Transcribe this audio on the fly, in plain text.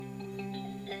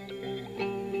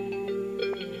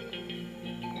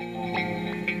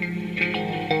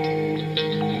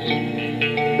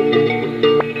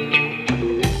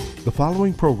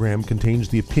following program contains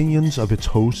the opinions of its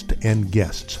host and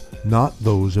guests, not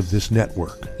those of this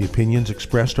network. The opinions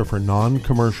expressed are for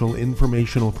non-commercial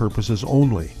informational purposes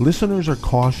only. Listeners are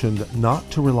cautioned not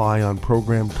to rely on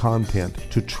program content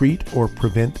to treat or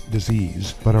prevent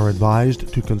disease, but are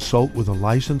advised to consult with a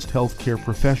licensed healthcare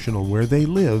professional where they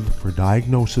live for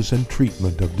diagnosis and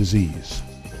treatment of disease.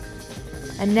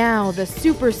 And now, the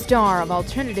superstar of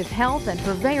alternative health and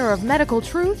purveyor of medical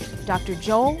truth, Dr.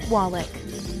 Joel Wallach.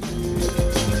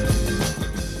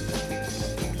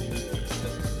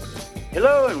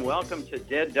 Hello and welcome to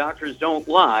Dead Doctors Don't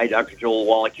Lie. Dr. Joel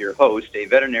Wallach, your host, a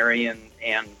veterinarian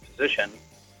and physician.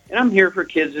 And I'm here for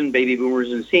kids and baby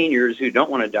boomers and seniors who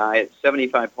don't want to die at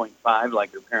 75.5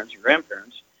 like their parents and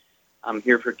grandparents. I'm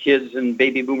here for kids and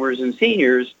baby boomers and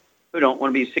seniors who don't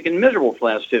want to be sick and miserable for the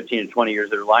last 15 to 20 years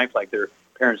of their life like their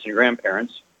parents and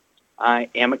grandparents. I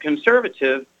am a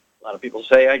conservative. A lot of people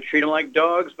say I treat them like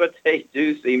dogs, but they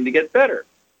do seem to get better.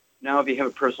 Now, if you have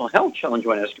a personal health challenge you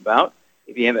want to ask about,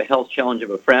 if you have a health challenge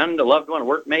of a friend, a loved one, a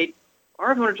workmate,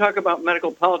 or if you want to talk about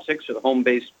medical politics or the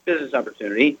home-based business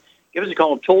opportunity, give us a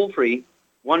call toll-free,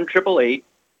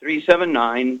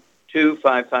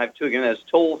 1-888-379-2552. Again, that's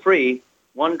toll-free,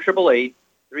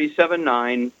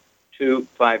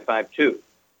 1-888-379-2552.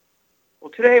 Well,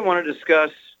 today I want to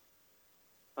discuss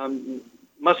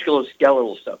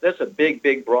musculoskeletal stuff. That's a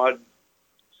big, broad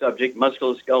subject,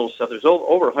 musculoskeletal stuff. There's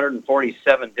over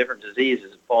 147 different diseases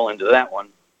that fall into that one.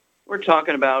 We're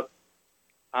talking about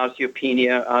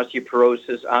osteopenia,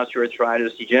 osteoporosis,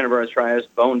 osteoarthritis, degenerative arthritis,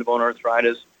 bone-to-bone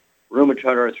arthritis,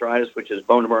 rheumatoid arthritis, which is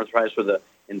bone-to-bone arthritis with an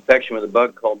infection with a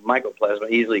bug called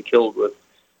mycoplasma, easily killed with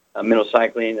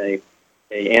minocycline,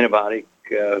 a antibiotic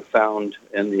found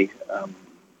in the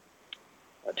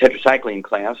tetracycline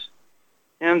class.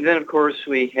 And then, of course,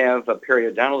 we have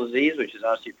periodontal disease, which is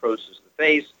osteoporosis of the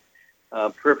face,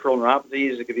 peripheral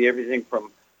neuropathies. It could be everything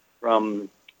from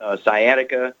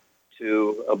sciatica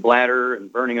to a bladder and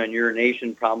burning on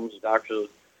urination problems. Doctors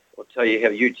will tell you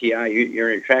have UTI,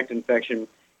 urinary tract infection,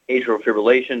 atrial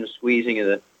fibrillation, squeezing of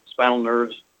the spinal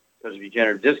nerves because of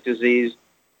degenerative disc disease,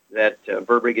 that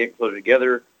vertebrae get closer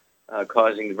together,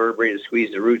 causing the vertebrae to squeeze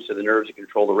the roots of the nerves to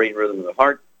control the rate and rhythm of the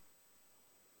heart.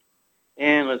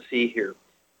 And let's see here.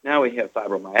 Now we have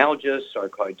fibromyalgia,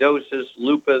 sarcoidosis,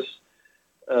 lupus.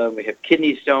 We have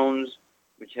kidney stones,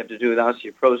 which have to do with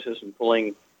osteoporosis and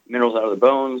pulling minerals out of the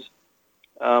bones.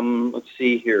 Let's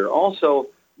see here. Also,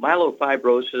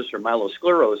 myelofibrosis or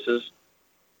myelosclerosis.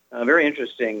 Very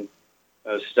interesting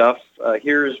stuff.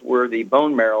 Here's where the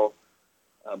bone marrow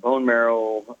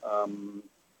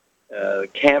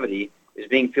cavity is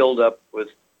being filled up with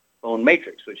bone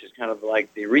matrix, which is kind of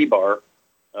like the rebar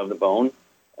of the bone.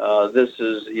 This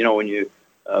is, when you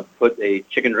put a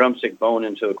chicken drumstick bone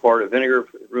into a quart of vinegar,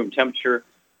 room temperature,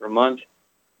 for a month,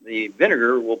 the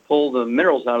vinegar will pull the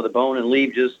minerals out of the bone and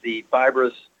leave just the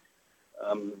fibrous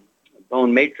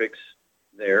bone matrix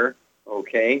there,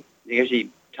 okay? You actually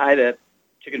tie that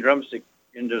chicken drumstick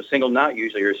into a single knot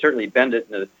usually, or certainly bend it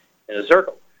in a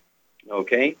circle,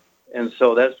 okay? And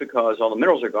so that's because all the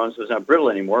minerals are gone, so it's not brittle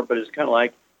anymore, but it's kind of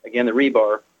like, again, the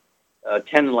rebar,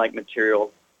 tendon-like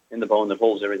material in the bone that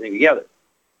holds everything together.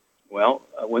 Well,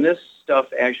 when this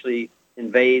stuff actually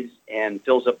invades and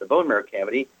fills up the bone marrow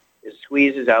cavity, it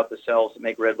squeezes out the cells that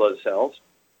make red blood cells,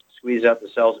 squeezes out the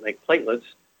cells that make platelets,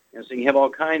 and so you have all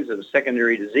kinds of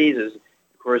secondary diseases.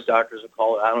 Of course, doctors will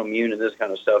call it autoimmune and this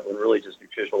kind of stuff, when really just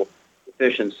nutritional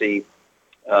deficiency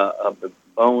of the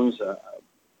bones.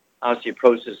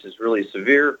 Osteoporosis is really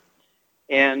severe.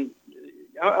 And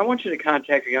I want you to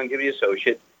contact your Youngevity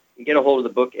associate and get a hold of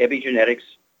the book, Epigenetics,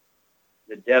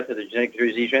 The Death of the Genetic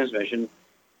Disease Transmission,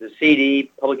 the CD,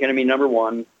 Public Enemy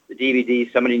 #1, the DVD,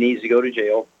 Somebody Needs to Go to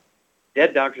Jail,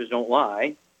 Dead Doctors Don't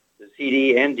Lie, the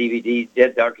CD and DVD,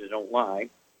 Dead Doctors Don't Lie,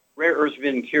 Rare Earth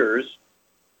Forbidden Cures.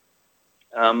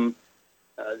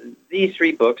 These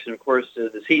three books, and of course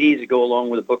the CDs that go along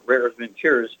with the book Rare Earth Forbidden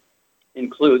Cures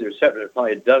include, there's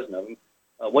probably a dozen of them,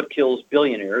 What Kills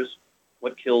Billionaires,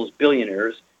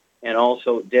 and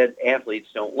also Dead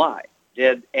Athletes Don't Lie.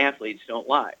 Dead Athletes Don't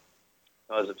Lie.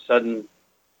 Because of sudden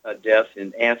death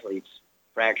in athletes,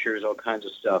 fractures, all kinds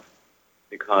of stuff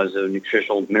because of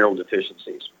nutritional mineral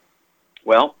deficiencies.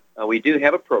 Well, we do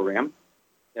have a program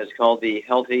that's called the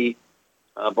Healthy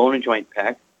Bone and Joint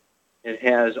Pack. It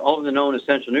has all of the known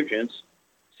essential nutrients,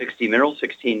 60 minerals,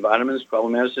 16 vitamins, 12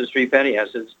 amino acids, 3 fatty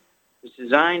acids. It's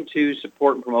designed to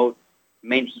support and promote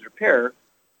maintenance and repair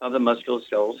of the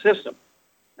musculoskeletal system.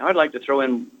 Now, I'd like to throw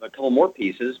in a couple more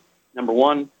pieces. Number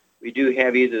one, we do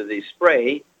have either the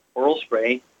spray, oral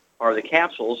spray, or the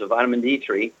capsules of vitamin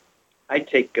D3. I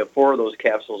take 4 of those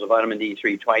capsules of vitamin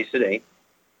D3 twice a day.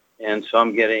 And so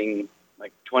I'm getting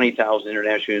like 20,000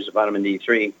 international units of vitamin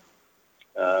D3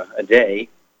 a day.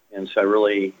 And so I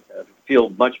really feel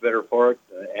much better for it.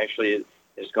 Actually,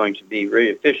 it's going to be very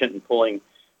efficient in pulling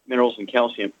minerals and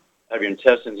calcium out of your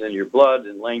intestines into your blood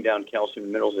and laying down calcium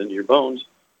and minerals into your bones,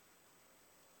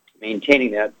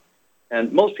 maintaining that.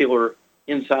 And most people are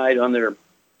inside on their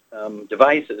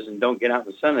devices and don't get out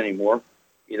in the sun anymore,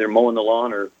 either mowing the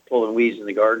lawn or pulling weeds in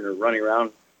the garden or running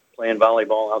around playing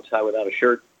volleyball outside without a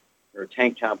shirt or a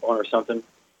tank top on or something.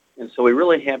 And so we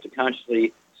really have to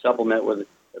consciously supplement with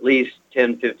at least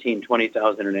 10, 15,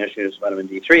 20,000 international units of vitamin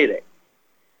D3 a day.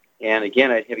 And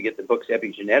again, I'd have you get the books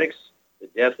Epigenetics, The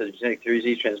Death of the Genetic Theory of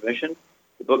Disease Transmission,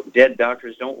 the book Dead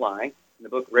Doctors Don't Lie, and the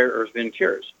book Rare Earths Bin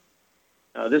Cures.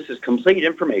 This is complete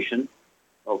information,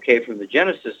 okay, from the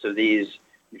genesis of these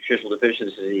nutritional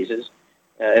deficiency diseases,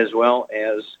 as well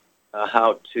as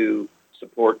how to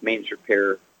support maintenance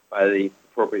repair by the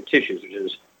appropriate tissues, which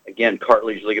is, again,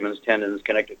 cartilage, ligaments, tendons,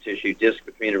 connective tissue, disc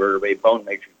between the vertebrae, bone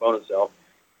matrix, bone itself.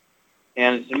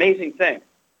 And it's an amazing thing.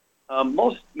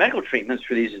 Most medical treatments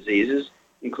for these diseases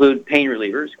include pain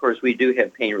relievers. Of course, we do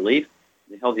have pain relief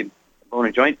in the Healthy Bone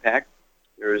and Joint Pack.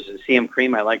 There's a CM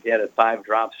cream. I like to add 5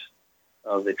 drops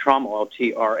of the trauma oil,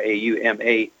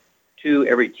 TRAUMA, to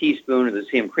every teaspoon of the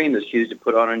CM cream that's used to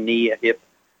put on a knee, a hip,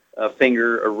 a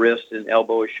finger, a wrist, an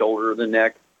elbow, a shoulder, the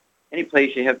neck, any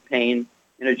place you have pain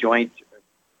in a joint,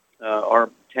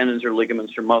 or tendons or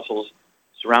ligaments or muscles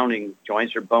surrounding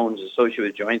joints or bones associated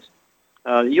with joints.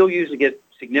 You'll usually get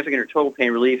significant or total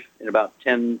pain relief in about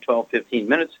 10, 12, 15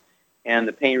 minutes, and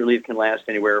the pain relief can last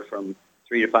anywhere from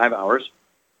 3 to 5 hours.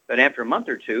 But after a month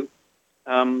or two,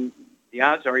 the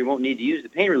odds are you won't need to use the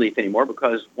pain relief anymore,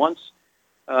 because once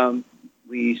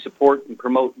we support and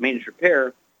promote maintenance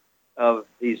repair of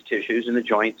these tissues and the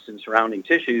joints and surrounding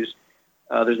tissues,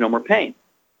 there's no more pain.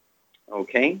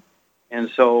 Okay? And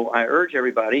so I urge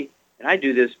everybody, and I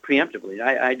do this preemptively.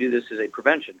 I do this as a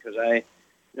prevention, because I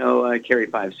carry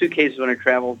 5 suitcases when I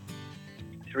travel.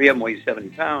 3 of them weigh 70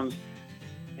 pounds.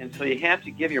 And so you have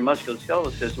to give your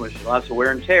musculoskeletal system, which is lots of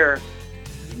wear and tear,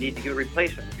 you need to give a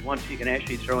replacement. If you want to, you can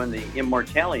actually throw in the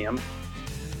Immortalium,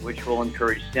 which will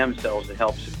encourage stem cells to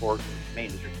help support and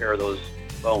maintenance repair of those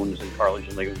bones and cartilage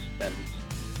and ligaments, tendons,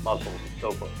 muscles, and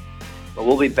so forth. But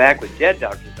we'll be back with Dead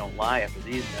Doctors Don't Lie after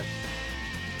these messages.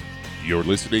 You're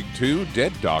listening to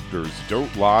Dead Doctors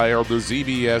Don't Lie on the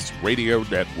ZBS Radio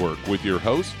Network with your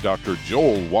host, Dr.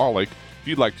 Joel Wallach. If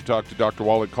you'd like to talk to Dr.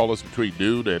 Wallach, call us between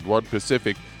noon and 1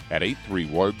 Pacific at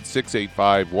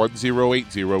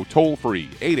 831-685-1080, toll free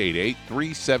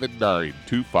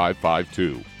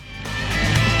 888-379-2552.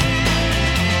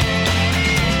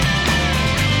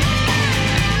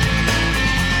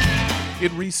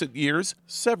 In recent years,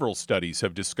 several studies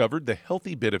have discovered the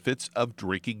healthy benefits of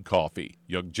drinking coffee.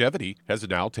 Youngevity has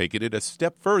now taken it a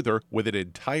step further with an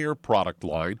entire product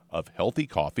line of healthy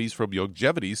coffees from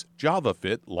Youngevity's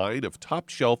JavaFit line of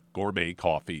top-shelf gourmet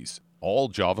coffees. All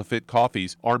JavaFit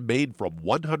coffees are made from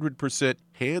 100%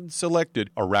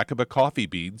 hand-selected Arabica coffee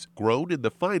beans grown in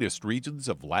the finest regions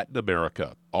of Latin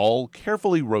America, all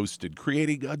carefully roasted,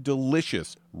 creating a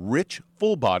delicious, rich,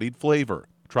 full-bodied flavor.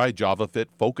 Try JavaFit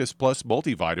Focus Plus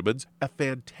multivitamins, a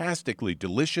fantastically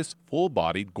delicious,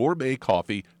 full-bodied gourmet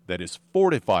coffee that is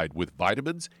fortified with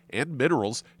vitamins and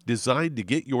minerals designed to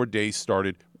get your day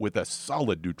started with a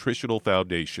solid nutritional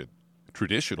foundation.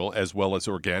 Traditional as well as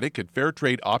organic and fair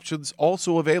trade options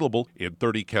also available in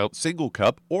 30-count single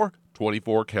cup or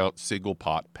 24-count single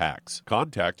pot packs.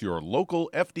 Contact your local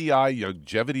FDI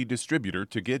Youngevity distributor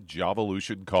to get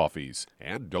Javalution coffees.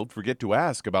 And don't forget to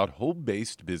ask about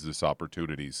home-based business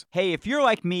opportunities. Hey, if you're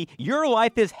like me, your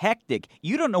life is hectic.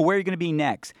 You don't know where you're going to be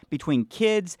next. Between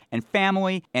kids and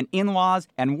family and in-laws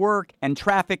and work and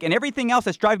traffic and everything else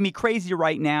that's driving me crazy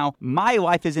right now, my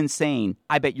life is insane.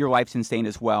 I bet your life's insane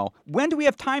as well. When do we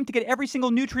have time to get every single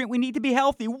nutrient we need to be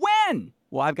healthy? When?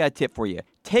 Well, I've got a tip for you.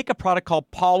 Take a product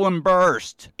called Pollen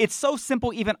Burst. It's so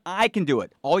simple, even I can do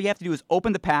it. All you have to do is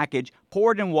open the package,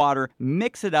 pour it in water,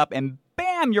 mix it up, and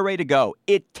bam, you're ready to go.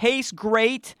 It tastes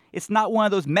great. It's not one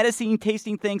of those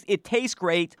medicine-tasting things. It tastes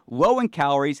great, low in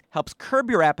calories, helps curb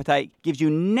your appetite, gives you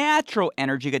natural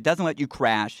energy that doesn't let you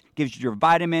crash, gives you your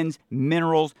vitamins,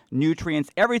 minerals, nutrients,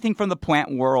 everything from the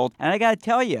plant world. And I got to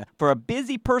tell you, for a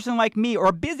busy person like me or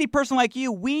a busy person like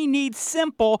you, we need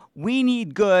simple, we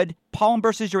need good. Pollen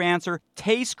Burst is your answer.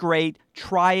 Tastes great.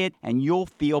 Try it, and you'll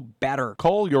feel better.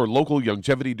 Call your local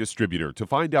Youngevity distributor to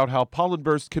find out how Pollen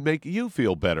Burst can make you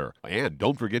feel better. And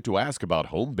don't forget to ask about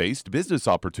home-based business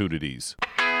opportunities.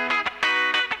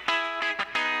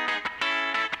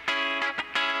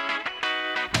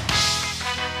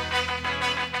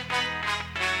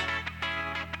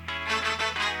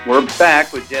 We're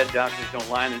back with Dead Doctors Don't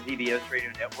Lie on the ZBS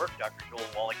Radio Network. Dr. Joel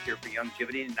Wallach here for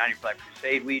Youngevity and 95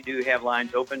 Crusade. We do have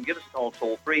lines open. Give us a call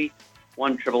toll-free,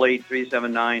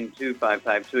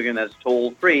 1-888-379-2552. Again, that's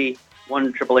toll-free,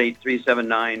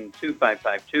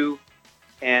 1-888-379-2552.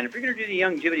 And if you're going to do the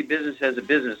Youngevity business as a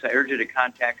business, I urge you to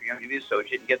contact your Youngevity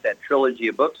associate and get that trilogy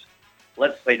of books,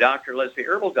 Let's Play Doctor, Let's Play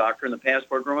Herbal Doctor, and the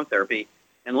Passport Aromatherapy,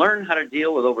 and learn how to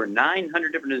deal with over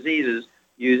 900 different diseases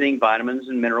using vitamins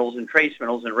and minerals and trace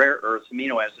minerals and rare earths,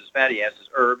 amino acids, fatty acids,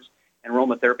 herbs, and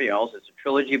aromatherapy oils. It's a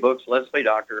trilogy of books, Let's Play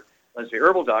Doctor, Let's Play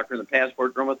Herbal Doctor, and the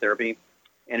Passport Aromatherapy.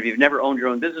 And if you've never owned your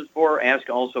own business before, ask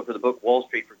also for the book Wall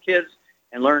Street for Kids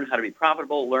and learn how to be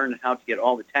profitable, learn how to get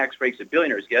all the tax breaks that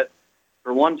billionaires get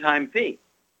for one-time fee.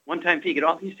 One-time fee, get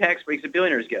all these tax breaks that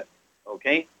billionaires get.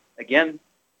 Okay? Again,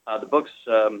 the books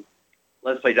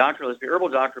Let's Play Doctor, Let's Play Herbal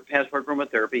Doctor, Passport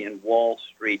Aromatherapy, and Wall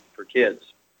Street for Kids.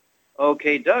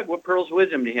 Okay, Doug, what pearls of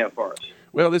wisdom do you have for us?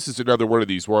 Well, this is another one of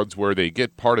these ones where they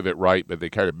get part of it right, but they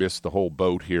kind of miss the whole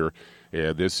boat here.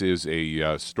 And this is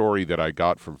a story that I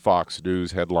got from Fox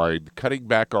News, headline, "Cutting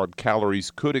back on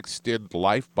calories could extend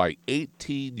life by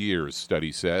 18 years,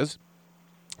 study says."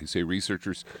 They say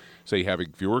researchers say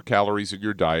having fewer calories in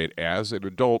your diet as an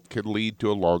adult can lead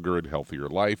to a longer and healthier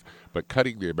life, but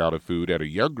cutting the amount of food at a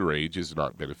younger age is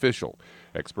not beneficial.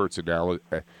 Experts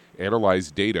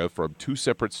analyzed data from two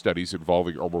separate studies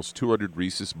involving almost 200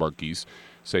 rhesus monkeys,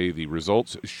 say the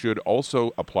results should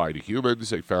also apply to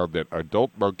humans. They found that adult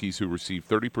monkeys who received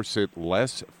 30%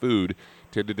 less food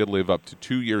tended to live up to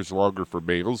 2 years longer for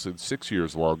males and 6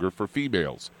 years longer for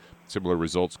females. Similar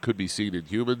results could be seen in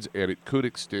humans, and it could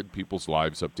extend people's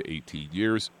lives up to 18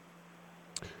 years.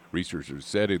 Researchers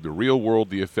said in the real world,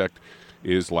 the effect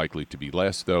is likely to be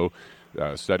less, though.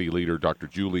 Study leader Dr.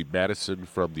 Julie Madison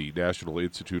from the National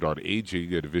Institute on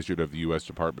Aging, a division of the U.S.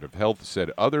 Department of Health,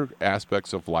 said other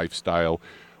aspects of lifestyle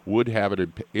would have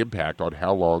an impact on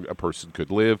how long a person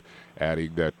could live,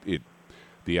 adding that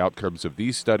the outcomes of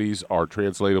these studies are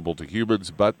translatable to humans,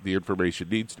 but the information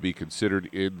needs to be considered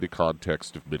in the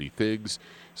context of many things.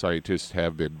 Scientists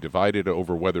have been divided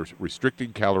over whether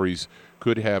restricting calories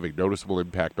could have a noticeable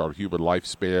impact on human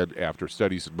lifespan after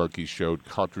studies in monkeys showed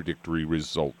contradictory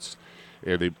results.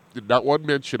 And they did not one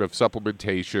mention of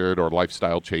supplementation or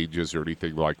lifestyle changes or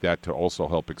anything like that to also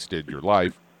help extend your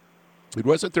life. And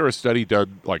wasn't there a study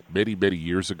done like many, many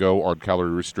years ago on calorie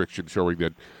restriction showing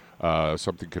that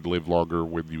something could live longer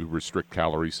when you restrict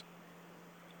calories?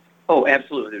 Oh,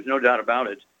 absolutely. There's no doubt about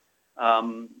it.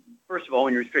 First of all,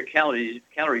 when you restrict calories,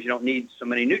 you don't need so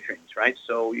many nutrients, right?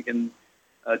 So you can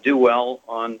do well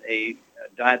on a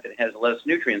diet that has less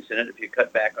nutrients in it if you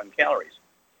cut back on calories.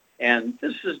 And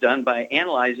this is done by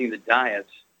analyzing the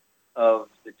diets of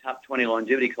the top 20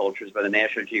 longevity cultures by the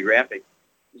National Geographic.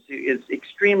 It's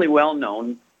extremely well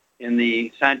known in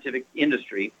the scientific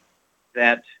industry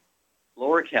that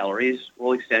lower calories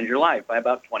will extend your life by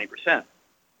about 20%.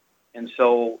 And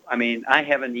so, I mean, I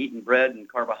haven't eaten bread and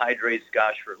carbohydrates,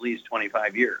 for at least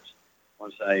 25 years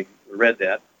once I read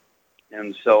that.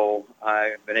 And so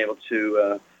I've been able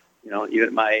to, even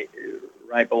at my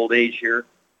ripe old age here,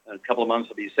 in a couple of months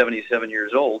I'll be 77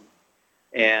 years old,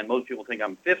 and most people think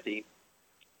I'm 50.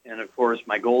 And, of course,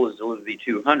 my goal is to live to be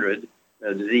 200,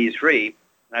 disease-free,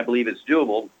 and I believe it's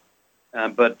doable.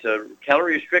 But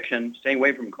calorie restriction, staying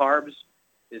away from carbs,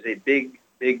 is a big,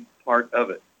 big part of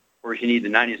it. Of course, you need the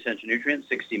 90 essential nutrients,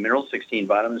 60 minerals, 16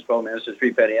 vitamins, 12 amino acids,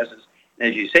 3 fatty acids. And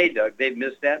as you say, Doug, they've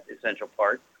missed that essential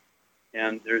part.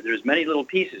 And there's many little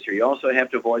pieces here. You also have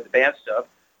to avoid the bad stuff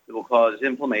that will cause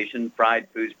inflammation, fried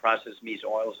foods, processed meats,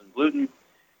 oils, and gluten.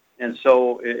 And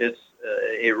so it's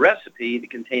a recipe that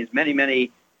contains many,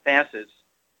 many facets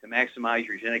to maximize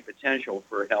your genetic potential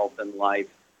for health and life,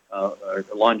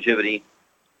 longevity.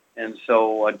 And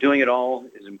so doing it all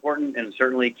is important, and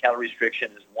certainly calorie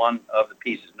restriction is one of the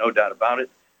pieces, no doubt about it.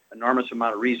 Enormous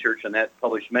amount of research on that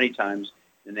published many times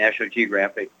in National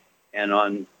Geographic and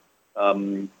on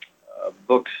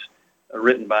books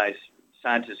written by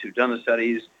scientists who've done the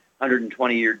studies.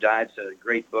 120-Year Diet's a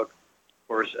great book. Of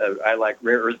course, I like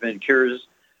Rare Earths and Cures.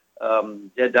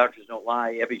 Dead Doctors Don't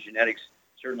Lie. Epigenetics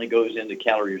certainly goes into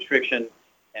calorie restriction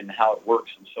and how it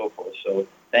works and so forth. So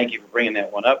thank you for bringing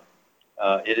that one up.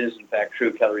 It is, in fact,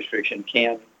 true. Calorie restriction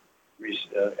can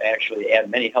actually add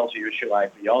many healthy years to your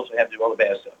life, but you also have to do all the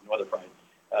bad stuff,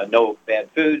 no bad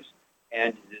foods,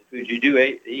 and the foods you do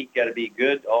eat got to be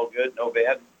good, all good, no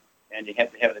bad, and you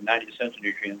have to have the 90 essential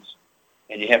nutrients,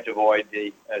 and you have to avoid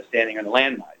the standing on the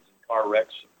landmines, car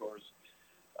wrecks, of course,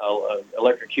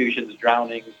 electrocutions,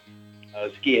 drownings,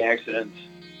 ski accidents,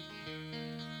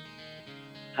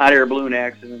 hot air balloon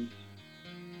accidents,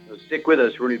 So stick with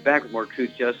us. We're going to be back with more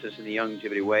Truth, Justice, and the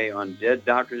Youngevity Way on Dead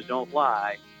Doctors Don't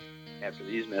Lie after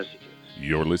these messages.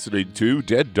 You're listening to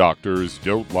Dead Doctors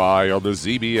Don't Lie on the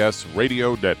ZBS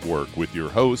Radio Network with your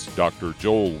host, Dr.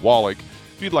 Joel Wallach.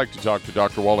 If you'd like to talk to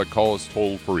Dr. Wallach, call us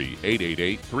toll-free,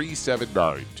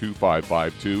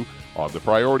 888-379-2552. On the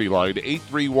priority line,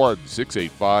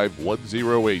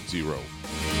 831-685-1080.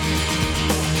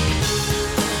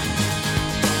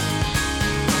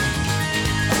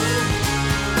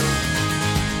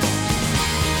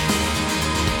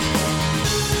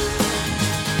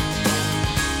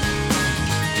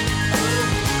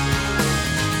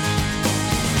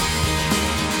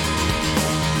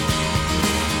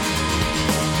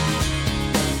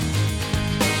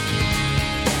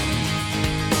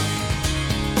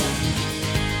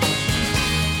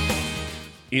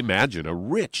 Imagine a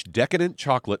rich, decadent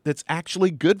chocolate that's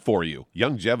actually good for you.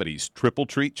 Youngevity's Triple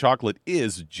Treat chocolate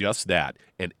is just that,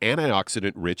 an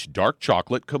antioxidant-rich dark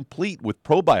chocolate complete with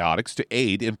probiotics to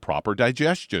aid in proper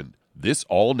digestion. This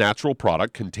all-natural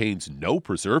product contains no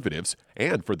preservatives,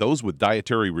 and for those with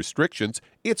dietary restrictions,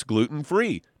 it's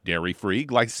gluten-free, dairy-free,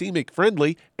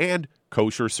 glycemic-friendly, and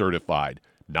kosher certified.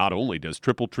 Not only does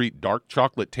Triple Treat dark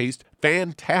chocolate taste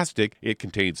fantastic, it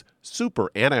contains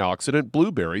super antioxidant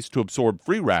blueberries to absorb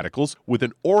free radicals with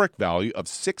an ORAC value of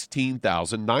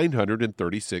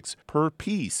 16,936 per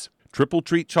piece. Triple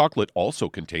Treat chocolate also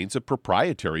contains a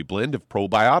proprietary blend of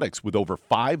probiotics with over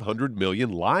 500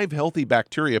 million live healthy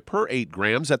bacteria per 8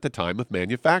 grams at the time of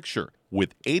manufacture,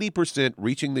 with 80%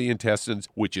 reaching the intestines,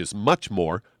 which is much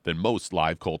more than most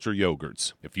live culture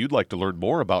yogurts. If you'd like to learn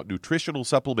more about nutritional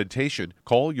supplementation,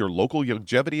 call your local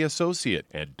Youngevity associate,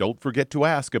 and don't forget to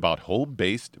ask about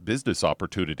home-based business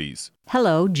opportunities.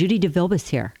 Hello, Judy DeVilbus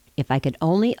here. If I could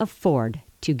only afford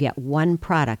to get one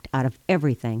product out of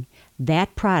everything,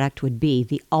 that product would be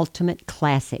the Ultimate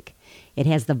Classic. It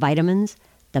has the vitamins,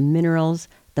 the minerals,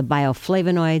 the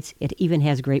bioflavonoids. It even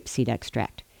has grapeseed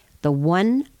extract. The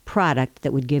one product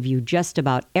that would give you just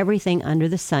about everything under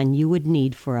the sun you would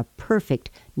need for a perfect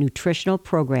nutritional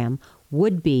program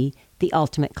would be the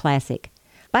Ultimate Classic.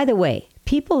 By the way,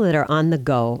 people that are on the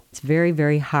go, it's very,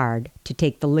 very hard to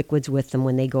take the liquids with them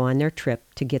when they go on their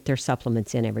trip to get their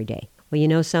supplements in every day. Well, you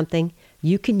know something?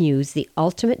 You can use the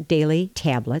Ultimate Daily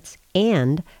tablets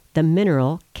and the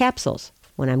mineral capsules.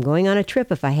 When I'm going on a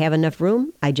trip, if I have enough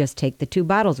room, I just take the 2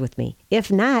 bottles with me.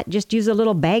 If not, just use a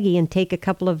little baggie and take a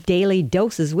couple of daily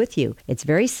doses with you. It's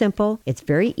very simple. It's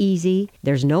very easy.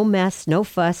 There's no mess, no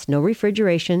fuss, no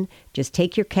refrigeration. Just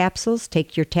take your capsules,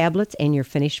 take your tablets, and you're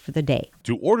finished for the day.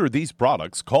 To order these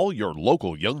products, call your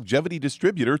local Youngevity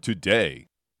distributor today.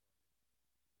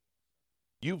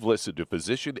 You've listened to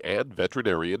physician and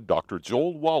veterinarian Dr.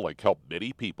 Joel Wallach help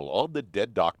many people on the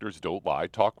Dead Doctors Don't Lie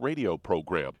talk radio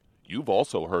program. You've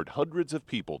also heard hundreds of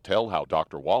people tell how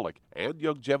Dr. Wallach and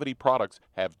Youngevity products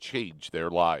have changed their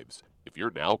lives. If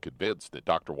you're now convinced that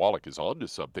Dr. Wallach is onto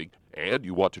something and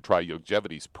you want to try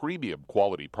Youngevity's premium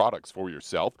quality products for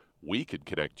yourself, we can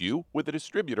connect you with a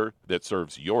distributor that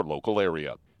serves your local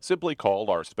area. Simply call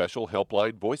our special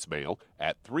helpline voicemail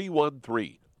at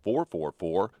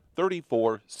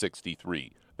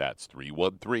 313-444-3463. That's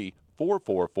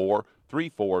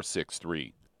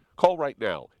 313-444-3463. Call right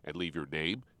now and leave your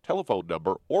name, telephone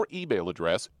number, or email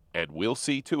address, and we'll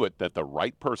see to it that the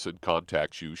right person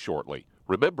contacts you shortly.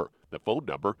 Remember, the phone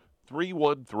number,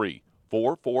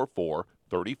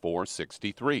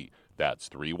 313-444-3463. That's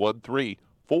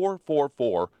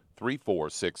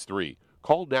 313-444-3463.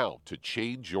 Call now to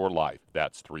change your life.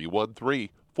 That's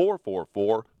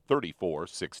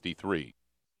 313-444-3463.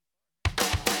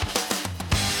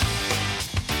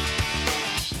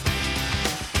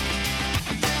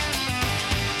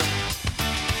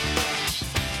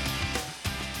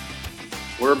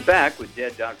 We're back with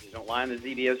Dead Doctors Don't Lie on the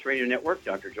ZBS Radio Network.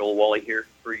 Dr. Joel Wallach here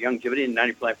for Youngevity and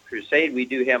 90 Life Crusade. We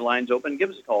do have lines open. Give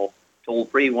us a call.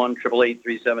 Toll-free,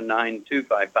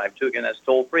 1-888-379-2552. Again, that's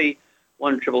toll-free,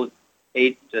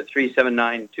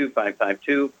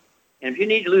 1-888-379-2552. And if you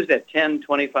need to lose that 10,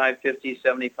 25, 50,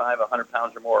 75, 100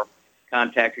 pounds or more,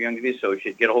 contact your Youngevity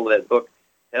associate. Get a hold of that book,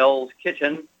 Hell's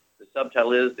Kitchen. The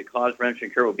subtitle is The Cause, Prevention,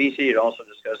 and Cure of Obesity. It also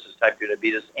discusses type 2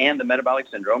 diabetes and the metabolic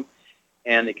syndrome.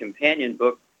 And the companion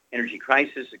book, Energy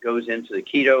Crisis, that goes into the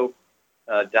keto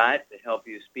diet to help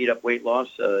you speed up weight loss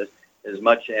as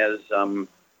much as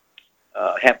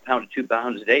half pound to 2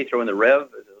 pounds a day. Throw in the Rev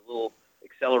as a little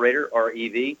accelerator,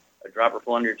 REV, a dropper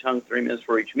full under your tongue, 3 minutes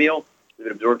for each meal. Leave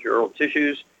it absorb through your oral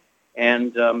tissues.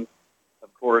 And, of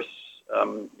course,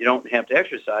 you don't have to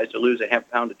exercise to lose a half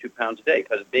pound to 2 pounds a day,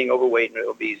 because being overweight and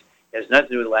obese has nothing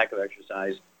to do with lack of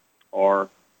exercise or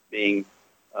being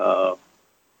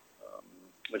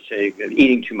let's say,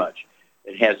 eating too much.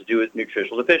 It has to do with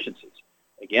nutritional deficiencies.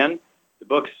 Again, the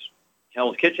book's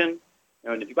Hell's Kitchen.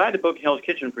 And if you buy the book Hell's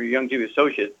Kitchen for your Youngevity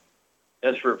associate,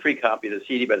 that's for a free copy of the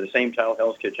CD by the same title,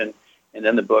 Hell's Kitchen, and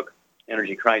then the book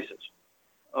Energy Crisis.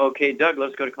 Okay, Doug,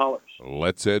 let's go to callers.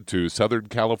 Let's head to Southern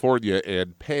California.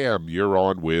 And Pam, you're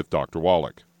on with Dr.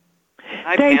 Wallach.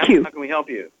 Hi, Thank Pam. you. How can we help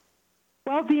you?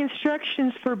 Well, the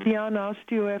instructions for Beyond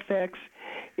OsteoFX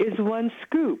is 1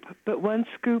 scoop, but 1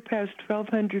 scoop has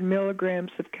 1,200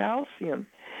 milligrams of calcium.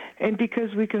 And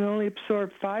because we can only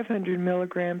absorb 500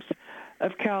 milligrams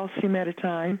of calcium at a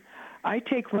time, I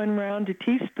take 1 round, a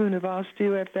teaspoon of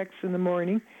OsteoFX in the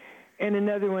morning, and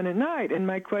another one at night. And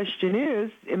my question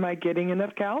is, am I getting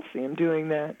enough calcium doing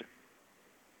that?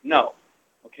 No.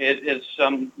 Okay, it's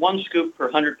 1 scoop per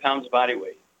 100 pounds body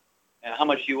weight. And how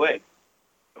much do you weigh?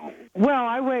 Well,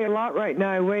 I weigh a lot right now.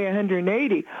 I weigh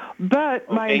 180. But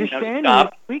my Okay, understanding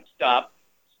now is... Stop.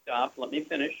 Let me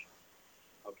finish.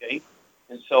 Okay?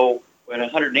 And so at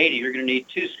 180, you're going to need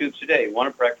 2 scoops a day, 1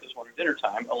 at breakfast, 1 at dinner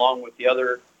time, along with the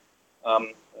other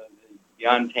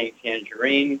Beyond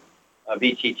Tangerine,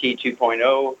 BTT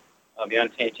 2.0,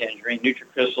 Beyond Tangerine,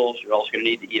 NutriCrystals. You're also going to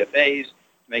need the EFAs to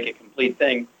make a complete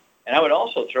thing. And I would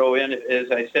also throw in,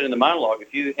 as I said in the monologue,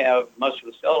 if you have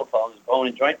musculoskeletal problems, bone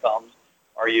and joint problems,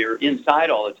 or you're inside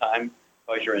all the time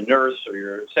because you're a nurse or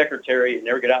you're a secretary, you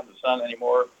never get out in the sun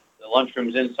anymore, the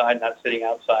lunchroom's inside, not sitting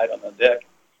outside on the deck,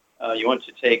 you want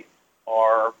to take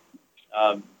our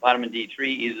vitamin D3,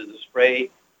 either the spray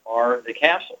or the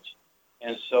capsules.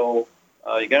 And so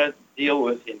you got to deal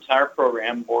with the entire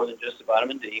program more than just the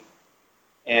vitamin D.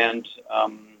 And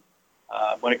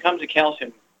when it comes to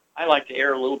calcium, I like to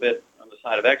err a little bit on the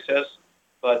side of excess,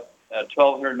 but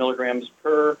 1,200 milligrams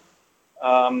per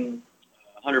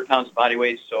 100 pounds of body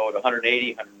weight, so at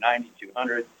 180, 190,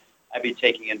 200, I'd be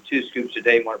taking in 2 scoops a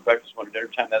day, 1 at breakfast, 1 at dinner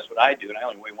time. That's what I do, and I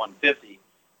only weigh 150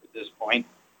 at this point.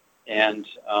 And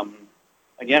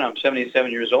again, I'm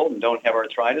 77 years old and don't have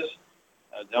arthritis,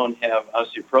 don't have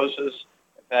osteoporosis.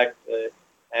 In fact, I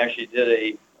actually did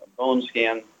a bone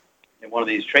scan in one of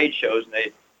these trade shows, and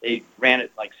they ran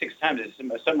it like 6 times. They said,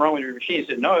 something wrong with your machine. I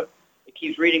said, no, it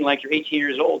keeps reading like you're 18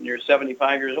 years old and you're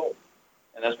 75 years old.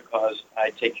 And that's because I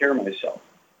take care of myself.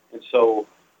 And so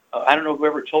I don't know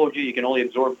whoever told you can only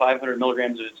absorb 500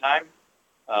 milligrams at a time.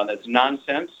 That's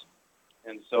nonsense.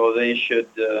 And so they should,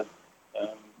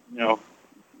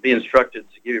 be instructed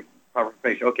to give you proper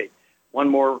information. Okay, one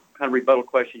more kind of rebuttal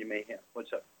question you may have.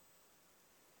 What's up?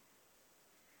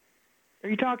 Are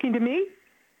you talking to me?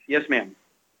 Yes, ma'am.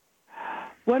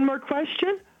 One more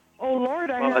question? Oh,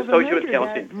 Lord, I have told you another with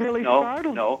calcium. that really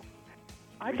startled. No.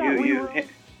 I thought we were...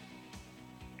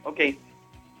 Okay,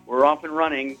 we're off and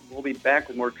running. We'll be back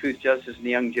with more Truth, Justice, and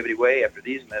the Youngevity Way after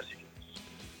these messages.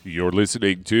 You're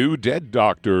listening to Dead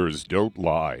Doctors Don't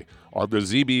Lie on the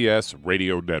ZBS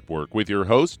Radio Network with your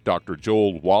host, Dr.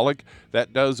 Joel Wallach.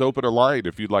 That does open a line.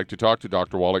 If you'd like to talk to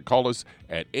Dr. Wallach, call us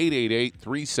at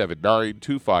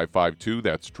 888-379-2552.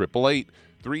 That's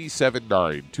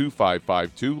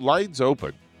 888-379-2552. Lines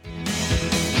open.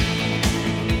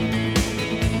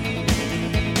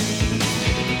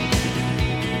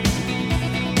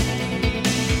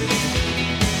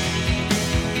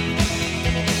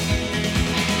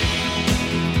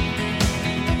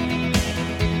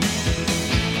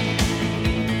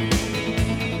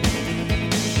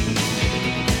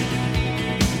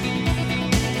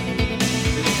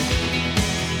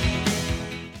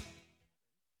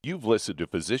 You've listened to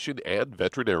physician and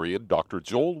veterinarian Dr.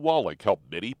 Joel Wallach help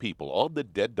many people on the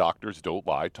Dead Doctors Don't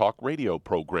Lie talk radio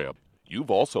program.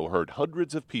 You've also heard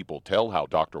hundreds of people tell how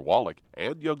Dr. Wallach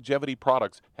and Youngevity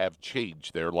products have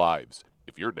changed their lives.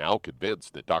 If you're now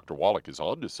convinced that Dr. Wallach is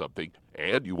onto something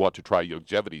and you want to try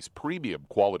Youngevity's premium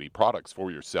quality products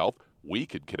for yourself, we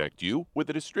can connect you with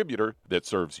a distributor that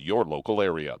serves your local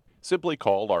area. Simply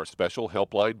call our special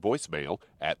helpline voicemail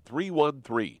at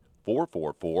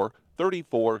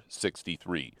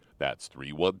 313-444-3463. That's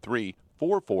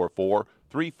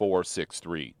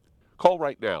 313-444-3463. Call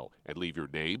right now and leave your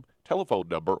name, telephone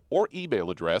number, or email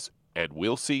address, and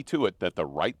we'll see to it that the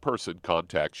right person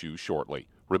contacts you shortly.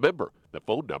 Remember, the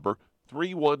phone number,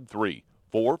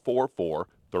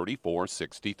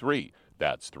 313-444-3463.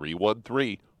 That's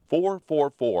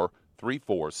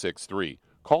 313-444-3463.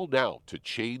 Call now to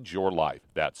change your life.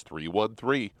 That's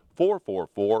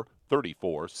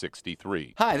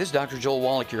 313-444-3463. Hi, this is Dr. Joel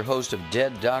Wallach, your host of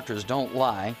Dead Doctors Don't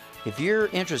Lie. If you're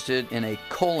interested in a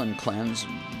colon cleanse,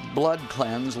 blood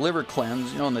cleanse, liver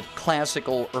cleanse, in the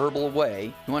classical herbal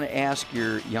way, you want to ask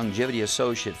your Youngevity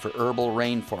associate for Herbal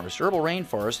Rainforest. Herbal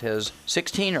Rainforest has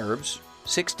 16 herbs,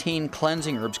 16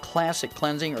 cleansing herbs, classic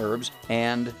cleansing herbs,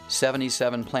 and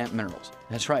 77 plant minerals.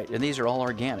 That's right, and these are all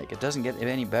organic. It doesn't get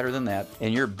any better than that.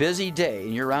 In your busy day,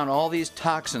 and you're around all these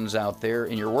toxins out there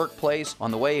in your workplace,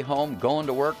 on the way home, going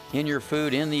to work, in your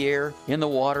food, in the air, in the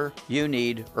water, you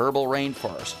need Herbal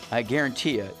Rainforest. I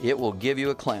guarantee you, it will give you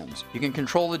a cleanse. You can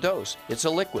control the dose. It's a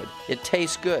liquid. It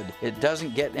tastes good. It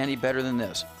doesn't get any better than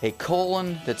this. A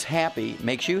colon that's happy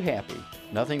makes you happy.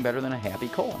 Nothing better than a happy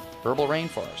colon. Herbal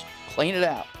Rainforest. Clean it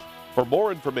out. For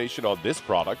more information on this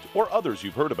product or others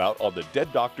you've heard about on the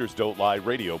Dead Doctors Don't Lie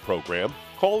radio program,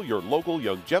 call your local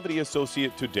Youngevity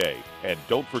associate today. And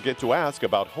don't forget to ask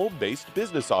about home-based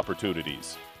business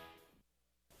opportunities.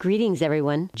 Greetings,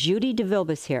 everyone. Judy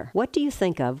DeVilbus here. What do you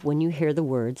think of when you hear the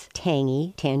words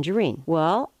tangy tangerine?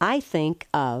 Well, I think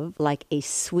of like a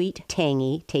sweet,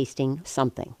 tangy tasting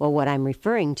something. Well, what I'm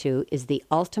referring to is the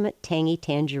Ultimate Tangy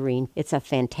Tangerine. It's a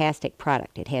fantastic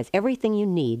product. It has everything you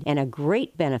need, and a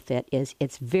great benefit is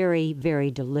it's very,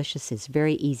 very delicious. It's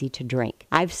very easy to drink.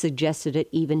 I've suggested it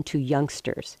even to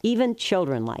youngsters. Even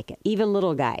children like it. Even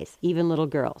little guys. Even little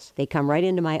girls. They come right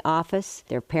into my office.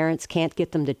 Their parents can't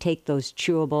get them to take those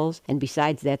chewables. And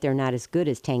besides that, they're not as good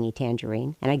as Tangy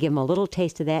Tangerine. And I give them a little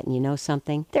taste of that, and you know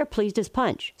something? They're pleased as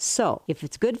punch. So, if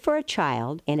it's good for a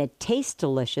child and it tastes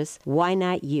delicious, why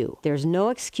not you? There's no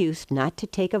excuse not to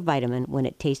take a vitamin when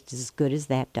it tastes as good as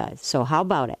that does. So how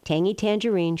about it? Tangy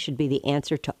Tangerine should be the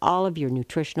answer to all of your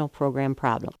nutritional program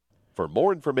problems. For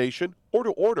more information or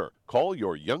to order, call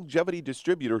your Youngevity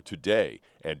distributor today.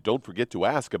 And don't forget to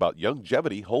ask about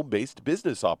Youngevity home-based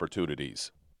business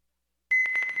opportunities.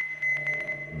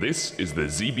 This is the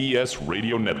ZBS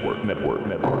Radio Network.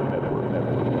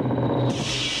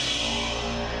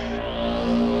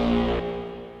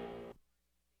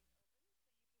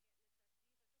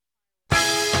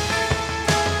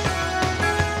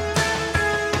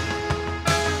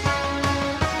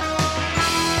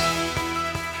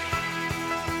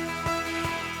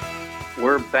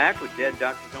 We're back with Dead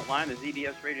Doctors Don't Lie on the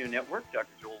ZBS Radio Network. Dr.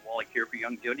 Joel Wallach here for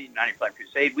Youngevity 95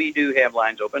 Crusade. We do have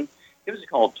lines open. Give us a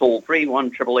call toll-free,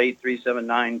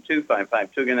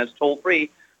 1-888-379-2552. Again, that's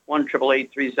toll-free,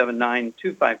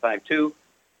 1-888-379-2552.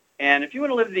 And if you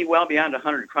want to live to be well beyond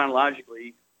 100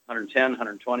 chronologically, 110,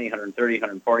 120, 130,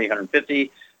 140, 150,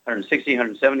 160,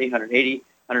 170, 180,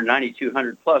 190,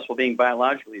 200 plus, while being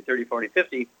biologically 30, 40,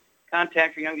 50,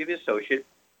 contact your Youngevity associate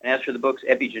and ask for the books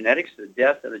Epigenetics, The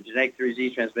Death of the Genetic Theory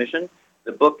Disease Transmission,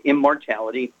 the book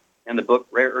Immortality, and the book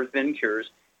Rare Earth Bin Cures,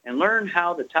 and learn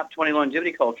how the top 20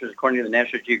 longevity cultures, according to the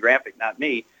National Geographic, not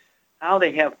me, how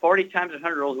they have 40 times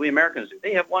 100-year-olds we Americans do.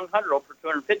 They have 100-year-old per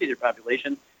 250 of their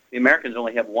population. The Americans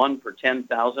only have 1 per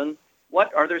 10,000.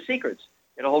 What are their secrets?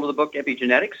 Get a hold of the book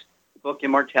Epigenetics, the book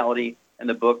Immortality, and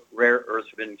the book Rare Earth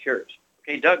Bin Cures.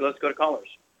 Okay, Doug, let's go to callers.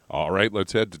 All right,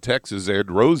 let's head to Texas.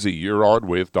 And Rosie, you're on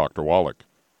with Dr. Wallach.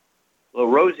 Hello,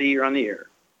 Rosie, you're on the air.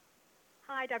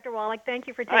 Hi, Dr. Wallach. Thank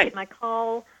you for taking my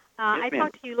call. I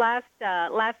talked to you last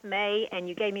May, and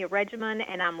you gave me a regimen,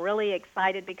 and I'm really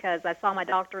excited because I saw my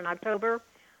doctor in October.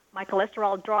 My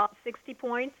cholesterol dropped 60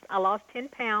 points. I lost 10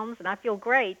 pounds, and I feel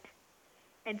great.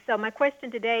 And so my question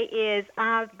today is,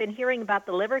 I've been hearing about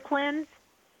the liver cleanse,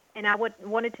 and I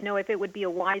wanted to know if it would be a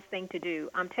wise thing to do.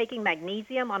 I'm taking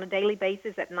magnesium on a daily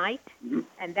basis at night,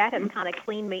 and that has kind of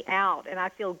cleaned me out, and I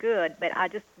feel good, but I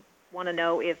just want to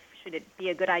know if should it be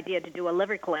a good idea to do a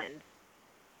liver cleanse.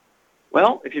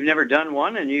 Well, if you've never done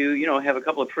one and you have a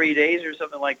couple of free days or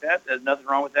something like that, there's nothing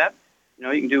wrong with that. You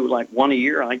can do like one a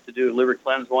year. I like to do a liver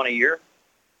cleanse one a year.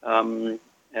 And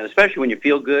especially when you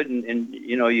feel good and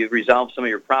you've resolved some of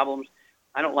your problems.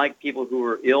 I don't like people who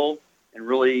are ill and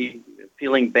really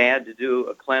feeling bad to do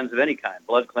a cleanse of any kind,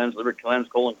 blood cleanse, liver cleanse,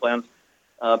 colon cleanse,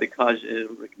 because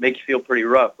it makes you feel pretty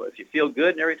rough. But if you feel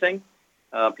good and everything,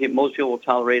 most people will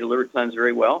tolerate a liver cleanse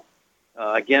very well.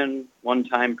 Again, one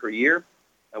time per year.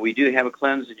 We do have a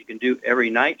cleanse that you can do every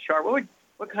night. Char, what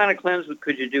kind of cleanse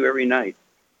could you do every night?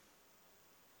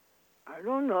 I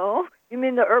don't know. You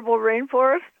mean the Herbal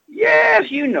Rainforest? Yes,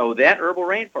 you know that. Herbal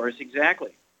Rainforest,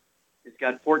 exactly. It's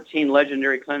got 14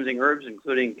 legendary cleansing herbs,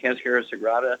 including Cascara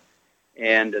Sagrada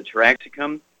and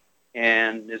Taraxacum,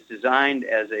 and it's designed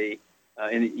as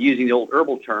using the old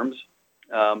herbal terms,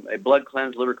 a blood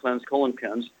cleanse, liver cleanse, colon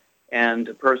cleanse, and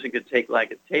a person could take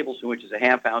like a tablespoon, which is a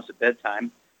half ounce at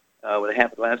bedtime, with a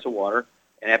half a glass of water,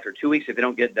 and after 2 weeks, if they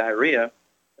don't get diarrhea,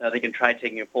 they can try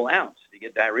taking a full ounce. If you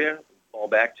get diarrhea, fall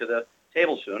back to the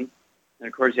tablespoon. And,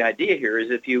 of course, the idea here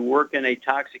is if you work in a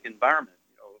toxic environment,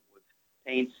 with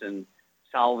paints and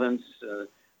solvents,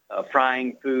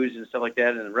 frying foods and stuff like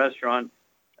that in a restaurant,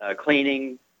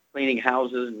 cleaning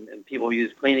houses, and people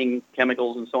use cleaning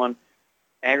chemicals and so on,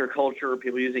 agriculture,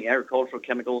 people using agricultural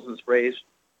chemicals and sprays.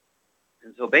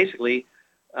 And so basically,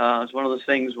 it's one of those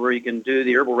things where you can do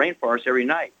the herbal rainforest every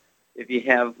night. If you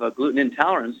have gluten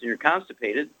intolerance and you're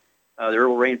constipated, the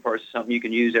herbal rainforest is something you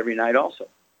can use every night also.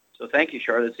 So thank you,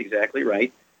 Char. That's exactly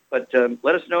right. But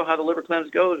let us know how the liver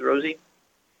cleanse goes, Rosie.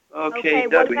 Okay,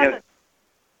 Doug,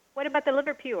 what about the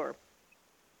Liver Pure?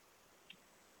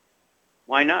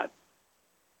 Why not?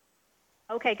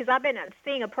 Okay, because I've been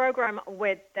seeing a program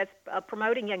that's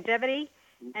promoting longevity,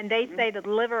 and they say that the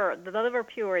Liver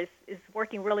Pure is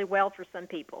working really well for some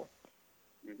people.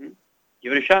 Mm-hmm.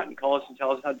 Give it a shot and call us and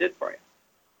tell us how it did for you.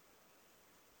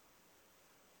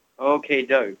 Okay,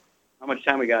 Doug, how much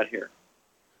time we got here?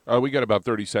 We got about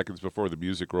 30 seconds before the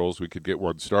music rolls. We could get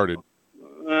one started.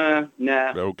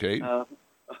 Nah. Okay. How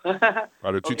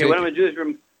did you take what I'm going to do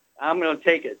is I'm going to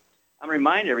take it. I'm going to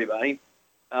remind everybody,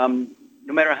 no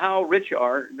matter how rich you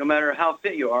are, no matter how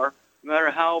fit you are, no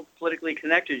matter how politically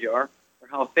connected you are, or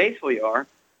how faithful you are,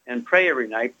 and pray every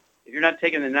night, if you're not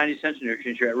taking the 90 Essential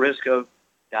Nutrients, you're at risk of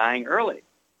dying early.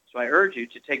 So I urge you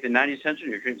to take the 90 Essential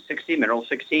Nutrients, 16 minerals,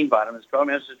 16 vitamins, 12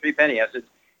 amino acids, 3 fatty acids,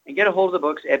 and get a hold of the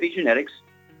books, Epigenetics,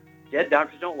 Dead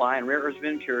Doctors Don't Lie, and Rare Earths of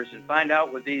Impurities, and find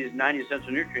out what these 90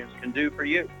 Essential Nutrients can do for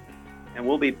you. And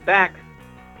we'll be back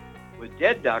with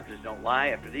Dead Doctors Don't Lie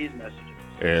after these messages.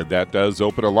 And that does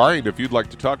open a line. If you'd like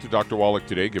to talk to Dr. Wallach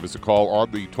today, give us a call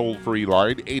on the toll-free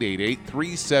line,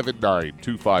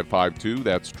 888-379-2552.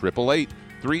 That's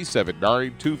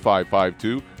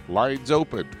 888-379-2552. Lines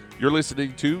open. You're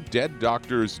listening to Dead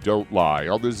Doctors Don't Lie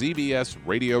on the ZBS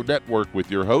Radio Network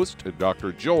with your host,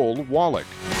 Dr. Joel Wallach.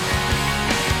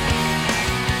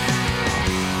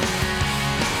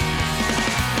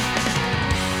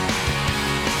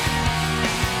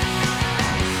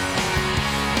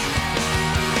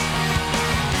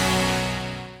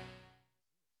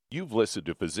 You've listened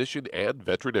to physician and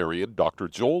veterinarian Dr.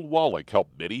 Joel Wallach help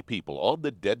many people on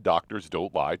the Dead Doctors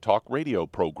Don't Lie talk radio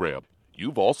program.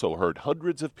 You've also heard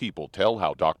hundreds of people tell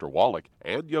how Dr. Wallach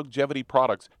and Youngevity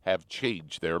products have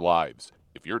changed their lives.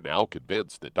 If you're now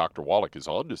convinced that Dr. Wallach is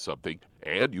onto something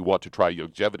and you want to try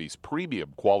Youngevity's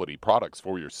premium quality products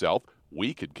for yourself,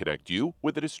 we can connect you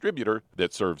with a distributor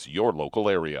that serves your local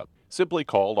area. Simply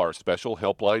call our special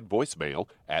helpline voicemail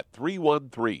at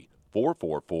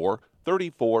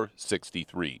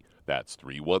 313-444-3463. That's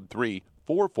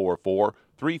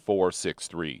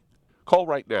 313-444-3463. Call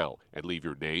right now and leave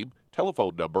your name,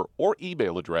 telephone number, or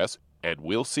email address, and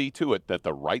we'll see to it that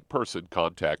the right person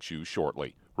contacts you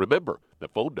shortly. Remember, the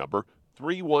phone number,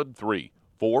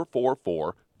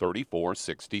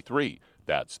 313-444-3463.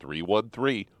 That's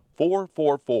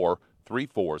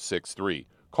 313-444-3463.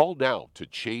 Call now to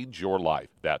change your life.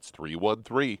 That's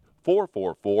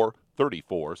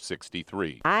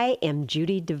 313-444-3463. I am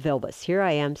Judy DeVilbus. Here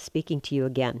I am speaking to you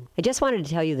again. I just wanted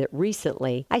to tell you that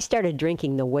recently I started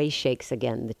drinking the Whey Shakes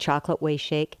again, the chocolate Whey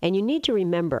Shake. And you need to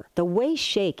remember, the Whey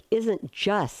Shake isn't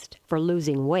just for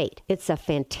losing weight. It's a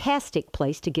fantastic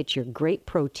place to get your great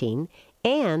protein.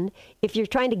 And if you're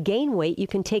trying to gain weight, you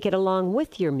can take it along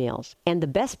with your meals. And the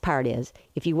best part is,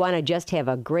 if you want to just have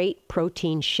a great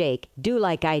protein shake, do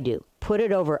like I do. Put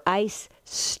it over ice,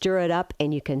 stir it up,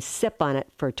 and you can sip on it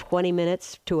for 20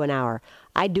 minutes to an hour.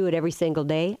 I do it every single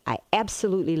day. I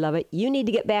absolutely love it. You need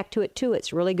to get back to it too.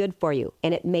 It's really good for you.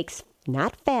 And it makes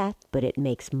not fat, but it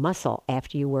makes muscle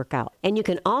after you work out. And you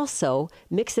can also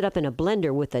mix it up in a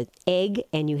blender with an egg,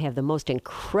 and you have the most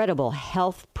incredible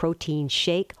health protein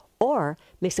shake. Or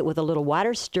mix it with a little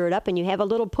water, stir it up, and you have a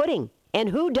little pudding. And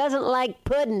who doesn't like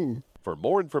pudding? For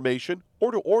more information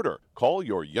or to order, call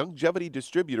your Youngevity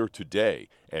distributor today.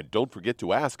 And don't forget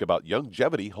to ask about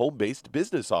Youngevity home-based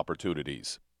business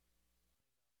opportunities.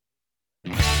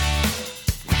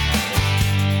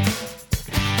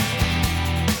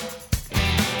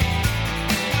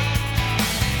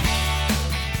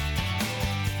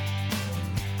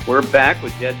 We're back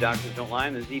with Dead Doctors Don't Lie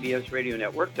on the ZBS Radio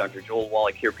Network. Dr. Joel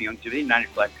Wallach here for Youngevity, 90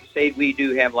 Black Crusade. We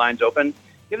do have lines open.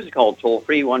 Give us a call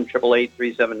toll-free,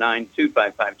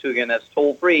 1-888-379-2552. Again, that's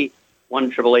toll-free,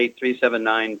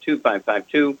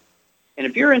 1-888-379-2552. And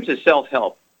if you're into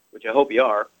self-help, which I hope you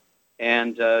are,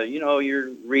 and, you're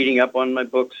reading up on my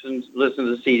books and listening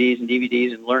to the CDs and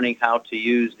DVDs and learning how to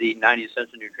use the 90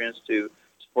 Essential Nutrients to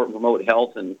support and promote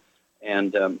health and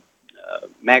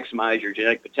maximize your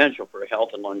genetic potential for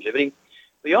health and longevity.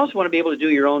 But you also want to be able to do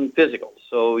your own physical.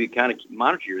 So you kind of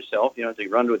monitor yourself. So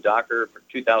you run to a doctor for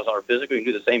 $2,000 physical. You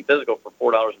can do the same physical for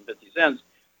 $4.50.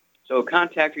 So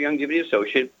contact your Youngevity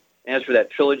associate. As for that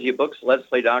trilogy of books, Let's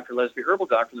Play Doctor, Let's Be Herbal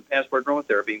Doctor, and the Passport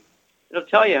Aromatherapy, it'll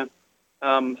tell you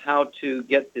how to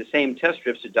get the same test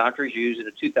strips that doctors use in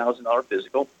a $2,000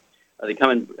 physical. They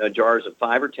come in jars of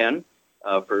 5 or 10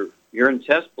 for urine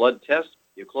tests, blood tests,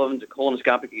 the equivalent to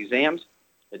colonoscopic exams.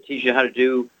 It teaches you how to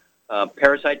do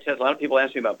parasite tests. A lot of people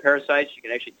ask me about parasites. You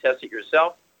can actually test it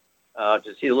yourself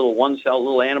to see the little one-cell,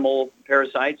 little animal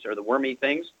parasites or the wormy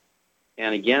things.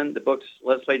 And again, the books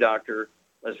Let's Play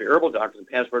Herbal Doctors and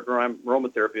Passport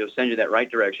Aromatherapy will send you that right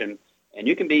direction. And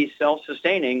you can be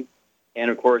self-sustaining. And,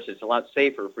 of course, it's a lot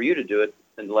safer for you to do it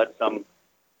than to let some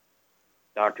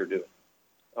doctor do it.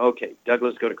 Okay, Doug,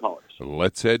 let's go to callers.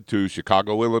 Let's head to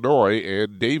Chicago, Illinois.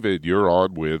 And, David, you're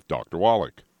on with Dr.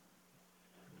 Wallach.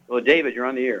 Well, David, you're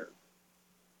on the air.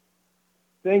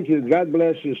 Thank you. God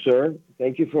bless you, sir.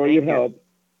 Thank you for your help.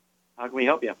 How can we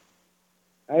help you?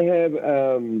 I have,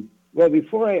 well,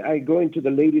 before I go into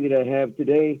the lady that I have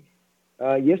today,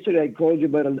 yesterday I called you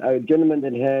about a gentleman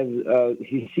that has,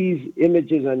 he sees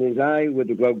images on his eye with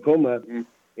the glaucoma,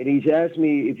 and he's asked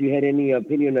me if you had any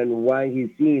opinion on why he's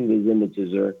seeing these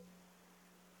images, sir.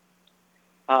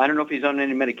 I don't know if he's on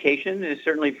any medication.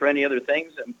 Certainly for any other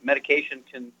things, medication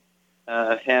can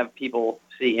have people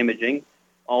see imaging.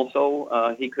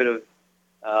 Also, he could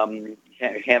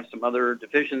have some other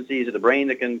deficiencies of the brain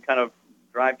that can kind of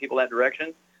drive people that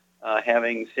direction,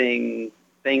 seeing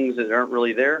things that aren't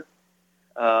really there.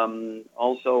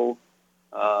 Also,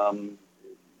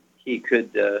 he could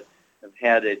have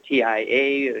had a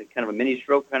TIA, kind of a mini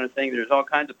stroke kind of thing. There's all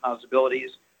kinds of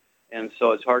possibilities, and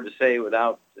so it's hard to say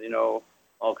without,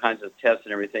 all kinds of tests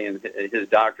and everything, and his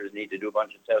doctors need to do a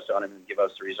bunch of tests on him and give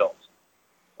us the results.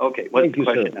 Okay, what's the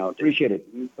question now? Appreciate it.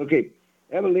 Okay,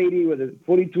 I have a lady with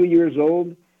 42 years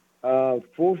old, 4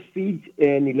 feet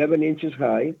and 11 inches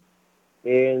high,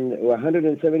 and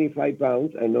 175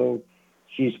 pounds. I know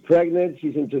she's pregnant.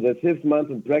 She's into the 5th month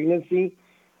of pregnancy.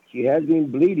 She has been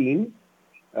bleeding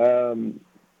from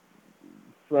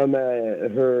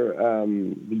her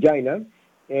vagina,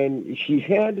 and she's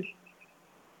had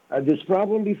this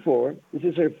problem before. This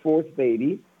is her 4th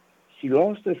baby. She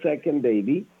lost her 2nd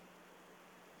baby,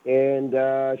 and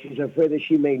she's afraid that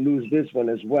she may lose this one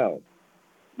as well.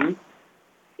 Mm-hmm.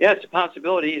 Yeah, it's a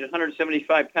possibility. At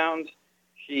 175 pounds,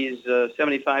 she's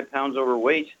 75 pounds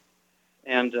overweight,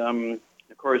 and of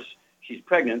course, she's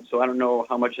pregnant, so I don't know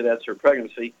how much of that's her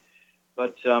pregnancy.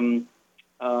 But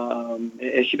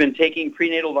has she been taking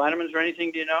prenatal vitamins or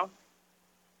anything, do you know?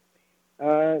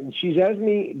 She's asked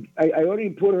me, I already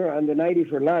put her on the 90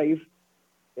 for life,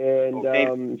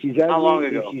 and she's asked how long me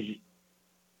ago? if she's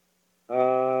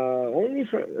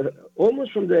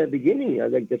almost from the beginning,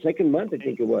 like the 2nd month, I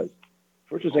think it was.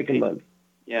 1st or 2nd month.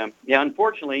 Yeah.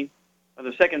 Unfortunately,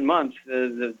 the 2nd month,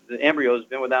 the embryo's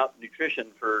been without nutrition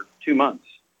for 2 months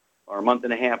or a month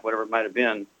and a half, whatever it might have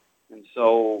been, and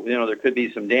so there could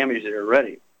be some damage there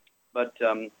already. But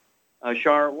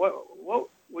Shar, what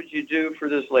would you do for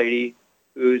this lady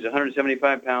who's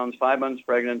 175 pounds, 5 months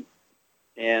pregnant,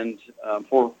 and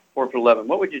 4 foot 11?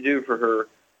 What would you do for her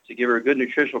to give her a good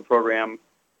nutritional program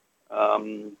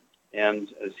and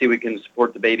see if we can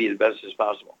support the baby as best as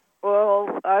possible?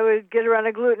 Well, I would get her on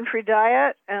a gluten-free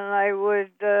diet, and I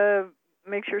would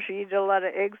make sure she eats a lot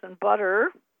of eggs and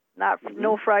butter,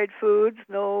 no fried foods,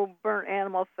 no burnt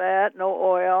animal fat, no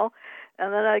oil,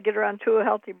 and then I'd get her on 2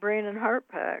 healthy brain and heart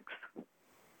packs.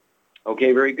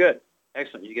 Okay, very good.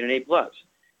 Excellent. You get an A+.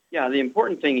 Yeah, the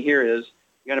important thing here is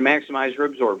you got to maximize her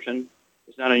absorption.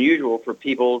 It's not unusual for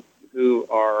people who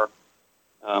are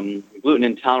gluten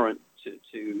intolerant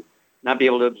to not be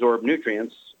able to absorb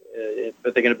nutrients,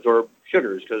 but they can absorb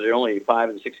sugars because they're only 5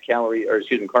 and 6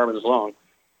 carbons long,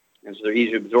 and so they're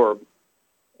easy to absorb.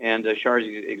 And Char's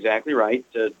exactly right.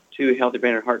 2 healthy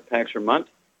brain and heart packs per month.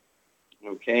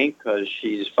 Okay, because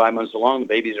she's 5 months along, the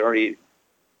baby's already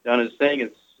done his thing.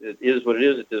 It is what it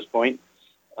is at this point.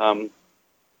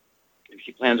 If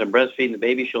she plans on breastfeeding the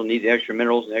baby, she'll need the extra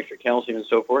minerals and extra calcium and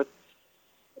so forth.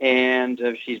 And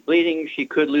if she's bleeding, she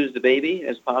could lose the baby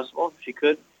as possible. She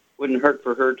could. Wouldn't hurt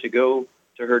for her to go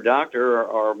to her doctor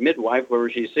or midwife, whoever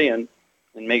she's seeing,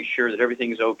 and make sure that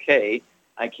everything's okay.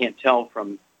 I can't tell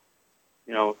from,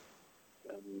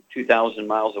 2,000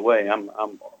 miles away. I'm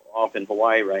off in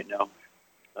Hawaii right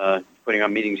now, putting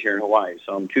on meetings here in Hawaii.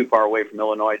 So I'm too far away from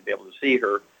Illinois to be able to see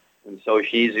her. And so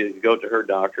she needs to go to her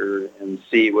doctor and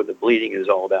see what the bleeding is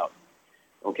all about.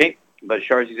 Okay? But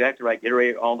Char's exactly right. Get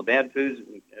away all the bad foods,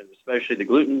 especially the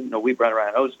gluten, no wheat, brown,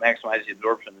 rye, oats, maximize the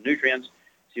absorption of the nutrients.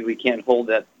 See if we can't hold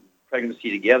that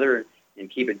pregnancy together and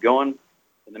keep it going.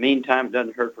 In the meantime, it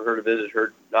doesn't hurt for her to visit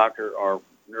her doctor or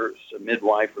nurse, or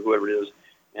midwife, or whoever it is,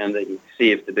 and they can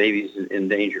see if the baby's in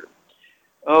danger.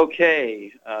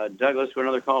 Okay, Doug, let's go to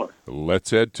another caller. Let's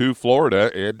head to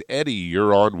Florida, and Eddie,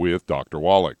 you're on with Dr.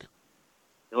 Wallach.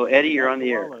 Hello, Eddie, you're on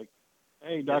the air.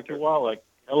 Hey, Dr. Wallach.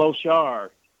 Hello,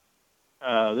 Shar.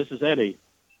 This is Eddie.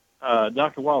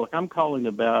 Dr. Wallach, I'm calling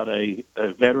about a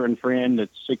veteran friend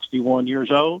that's 61 years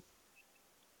old.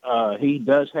 He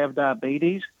does have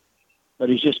diabetes, but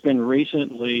he's just been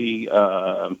recently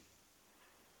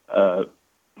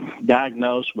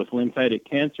diagnosed with lymphatic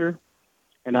cancer,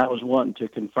 and I was wanting to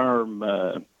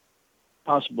confirm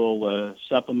possible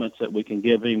supplements that we can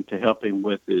give him to help him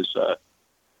with his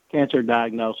cancer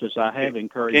diagnosis. I have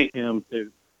encouraged him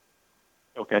to...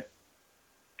 Okay,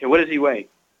 what does he weigh?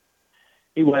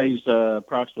 He weighs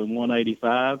approximately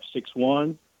 185,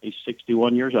 6'1". He's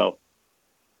 61 years old.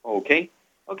 Okay,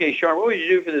 Shar, what would you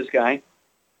do for this guy?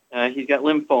 He's got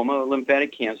lymphoma,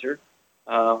 lymphatic cancer.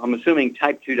 I'm assuming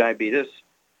type 2 diabetes.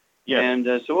 Yeah. And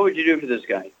so what would you do for this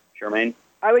guy, Charmaine?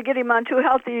 I would get him on 2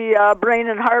 healthy brain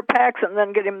and heart packs and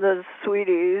then get him the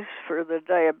sweeties for the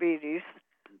diabetes.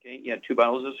 Okay, 2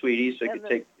 bottles of sweeties, so he could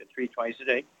take 3 twice a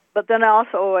day. But then I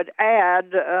also would add,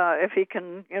 if he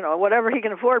can, whatever he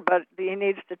can afford, but he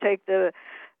needs to take the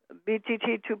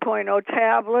BTT 2.0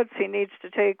 tablets. He needs to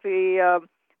take the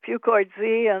Fucoid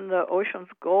Z and the Ocean's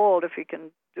Gold if he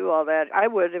can do all that. I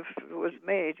would if it was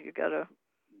me. You got to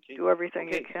do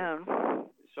everything you can.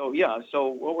 So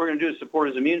what we're going to do is support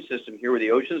his immune system here with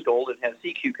the Ocean's Gold. It has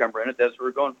sea cucumber in it. That's what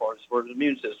we're going for, support his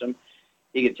immune system.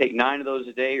 He could take 9 of those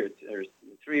a day, or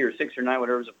 3 or 6 or 9,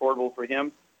 whatever is affordable for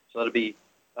him. So that'll be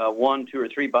 1, 2, or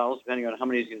 3 bottles, depending on how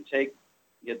many he's going to take.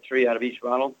 Get 3 out of each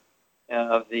bottle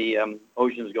of the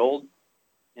Ocean's Gold.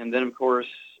 And then, of course,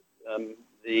 either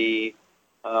the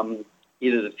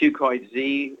Fucoid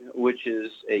Z, which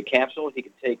is a capsule. He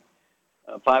could take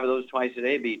 5 of those twice a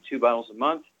day, be 2 bottles a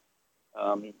month.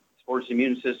 Supports the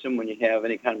immune system when you have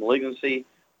any kind of malignancy.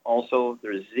 Also,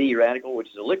 there's Z Radical, which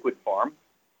is a liquid form.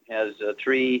 It has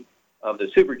 3 of the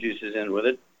super juices in with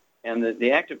it. And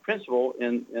the active principle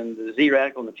in the Z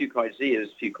Radical and the Fucoid Z is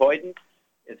fucoidin.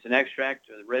 It's an extract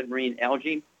of the red marine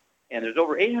algae. And there's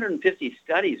over 850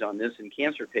 studies on this in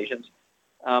cancer patients.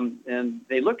 And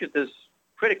they looked at this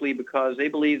critically because they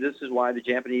believe this is why the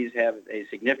Japanese have a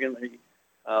significantly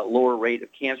lower rate of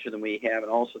cancer than we have,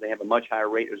 and also they have a much higher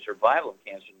rate of survival of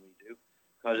cancer than we do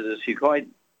because of this fucoidin,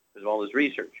 because of all this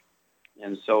research.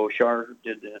 And so Shar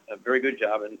did a very good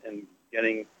job in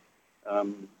getting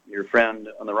your friend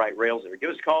on the right rails there. Give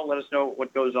us a call. Let us know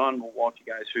what goes on. We'll walk you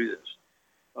guys through this.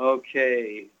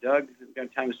 Okay, Doug, we've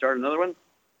got time to start another one?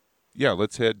 Yeah,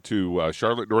 let's head to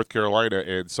Charlotte, North Carolina.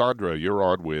 And Sandra, you're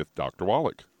on with Dr.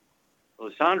 Wallach.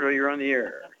 Well, Sandra, you're on the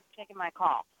air. Taking my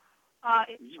call.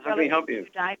 It's How can we help you?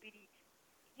 To diabetes.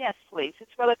 Yes, please.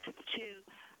 It's relative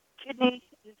to kidney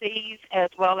disease as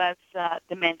well as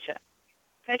dementia.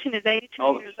 Patient is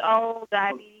 82 years old,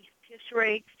 diabetes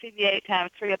history, CVA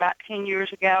times 3 about 10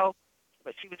 years ago,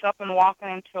 but she was up and walking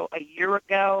until a year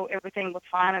ago. Everything was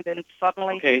fine, and then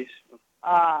suddenly... Okay,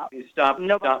 stop.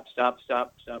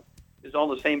 Is all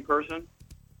the same person?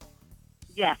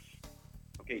 Yes.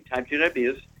 Okay, type 2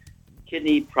 diabetes,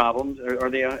 kidney problems.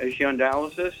 Is she on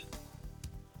dialysis?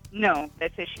 No, they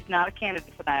say she's not a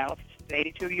candidate for dialysis. She's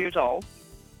 82 years old.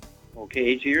 Okay,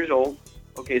 82 years old.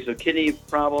 Okay, so kidney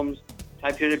problems,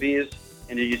 type 2 diabetes,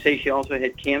 and did you say she also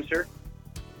had cancer?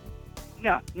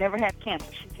 No, never had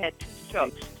cancer. She's had 2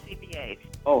 strokes, 2 CVAs.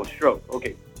 Oh, stroke.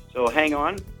 Okay, so hang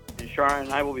on, and Shara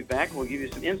and I will be back. We'll give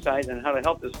you some insight on how to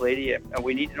help this lady.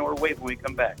 We need to know her weight when we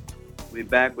come back. We'll be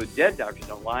back with Dead Doctors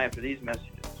Don't Lie after these messages.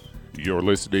 You're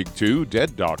listening to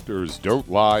Dead Doctors Don't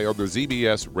Lie on the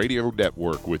ZBS Radio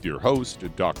Network with your host,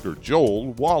 Dr.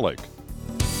 Joel Wallach.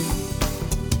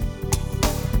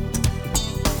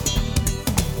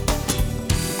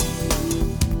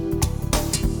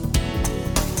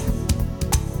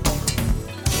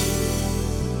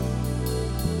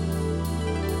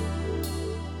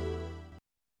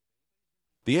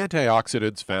 The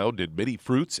antioxidants found in many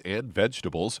fruits and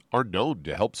vegetables are known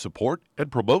to help support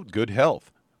and promote good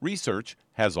health. Research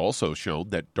has also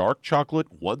shown that dark chocolate,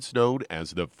 once known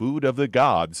as the food of the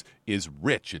gods, is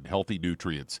rich in healthy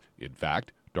nutrients. In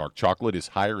fact, dark chocolate is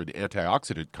higher in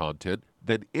antioxidant content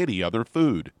than any other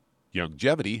food.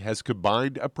 Youngevity has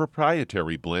combined a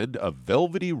proprietary blend of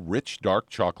velvety rich dark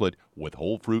chocolate with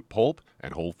whole fruit pulp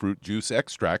and whole fruit juice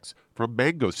extracts from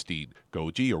mangosteen,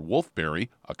 goji or wolfberry,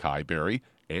 acai berry,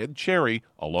 and cherry,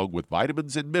 along with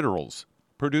vitamins and minerals,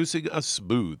 producing a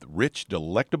smooth, rich,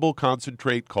 delectable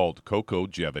concentrate called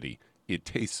Cocogevity. It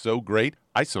tastes so great,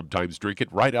 I sometimes drink it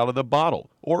right out of the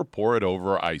bottle or pour it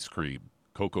over ice cream.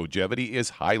 Cocogevity is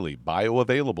highly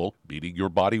bioavailable, meaning your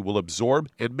body will absorb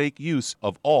and make use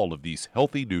of all of these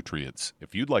healthy nutrients.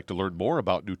 If you'd like to learn more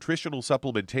about nutritional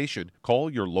supplementation,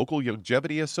 call your local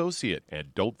Youngevity associate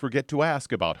and don't forget to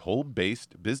ask about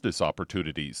home-based business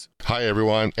opportunities. Hi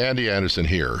everyone, Andy Anderson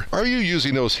here. Are you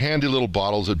using those handy little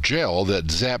bottles of gel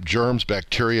that zap germs,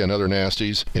 bacteria, and other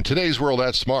nasties? In today's world,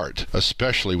 that's smart,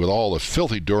 especially with all the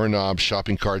filthy doorknobs,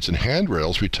 shopping carts, and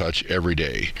handrails we touch every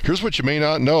day. Here's what you may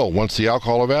not know. Once the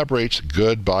alcohol evaporates,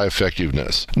 goodbye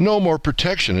effectiveness. No more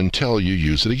protection until you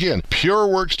use it again.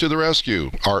 PureWorks to the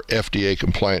rescue. Our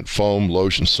FDA-compliant foam,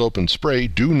 lotion, soap, and spray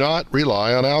do not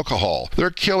rely on alcohol.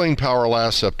 Their killing power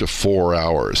lasts up to 4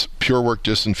 hours. PureWorks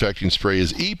disinfecting spray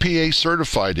is EPA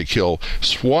certified to kill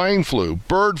swine flu,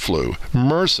 bird flu,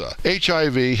 MRSA,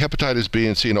 HIV, hepatitis B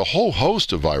and C, and a whole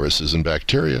host of viruses and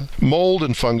bacteria. Mold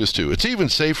and fungus too. It's even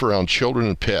safe around children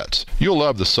and pets. You'll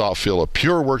love the soft feel of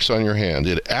PureWorks on your hand.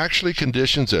 It actually conditions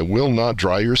and will not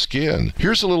dry your skin.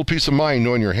 Here's a little peace of mind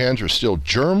knowing your hands are still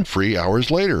germ-free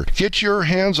hours later. Get your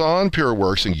hands on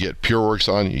PureWorks and get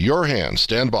PureWorks on your hands.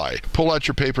 Stand by. Pull out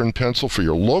your paper and pencil for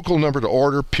your local number to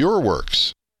order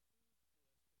PureWorks.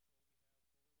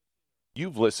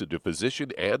 You've listened to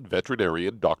physician and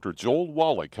veterinarian Dr. Joel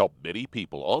Wallach help many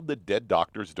people on the Dead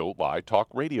Doctors Don't Lie talk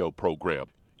radio program.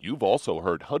 You've also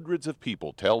heard hundreds of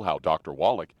people tell how Dr.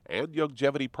 Wallach and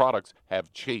Youngevity products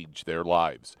have changed their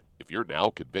lives. If you're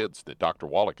now convinced that Dr.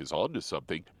 Wallach is onto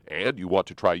something and you want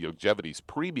to try Youngevity's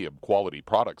premium quality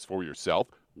products for yourself,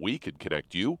 we can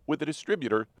connect you with a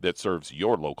distributor that serves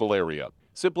your local area.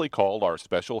 Simply call our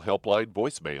special helpline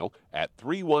voicemail at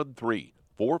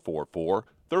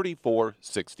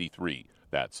 313-444-3463.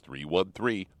 That's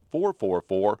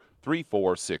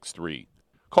 313-444-3463.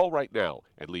 Call right now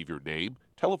and leave your name,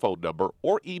 telephone number,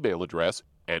 or email address,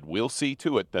 and we'll see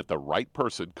to it that the right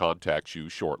person contacts you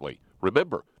shortly.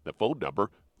 Remember, the phone number,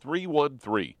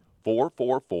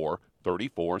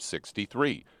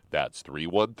 313-444-3463. That's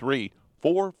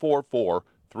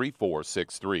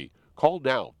 313-444-3463. Call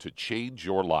now to change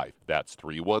your life. That's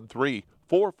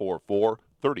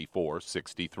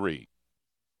 313-444-3463.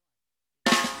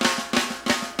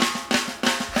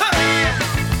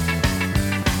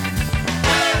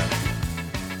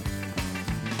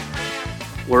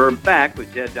 We're back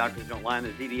with Dead Doctors Don't Lie on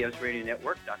the ZBS Radio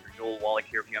Network. Dr. Joel Wallach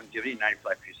here for Youngevity,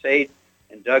 95 Crusade.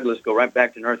 And Doug, let's go right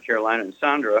back to North Carolina and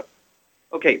Sandra.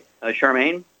 Okay,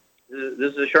 Charmaine,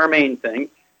 this is a Charmaine thing.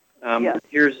 Yes.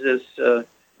 Here's this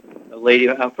lady.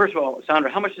 First of all, Sandra,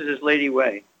 how much does this lady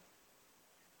weigh?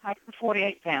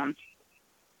 148 pounds.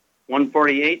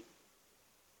 148?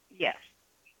 Yes.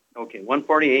 Okay,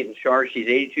 148 and Char, she's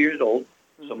 82 years old,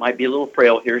 so might be a little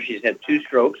frail here. She's had 2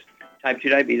 strokes, type 2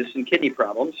 diabetes, and kidney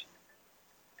problems.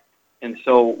 And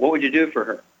so what would you do for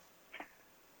her?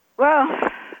 Well,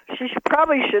 she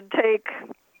probably should take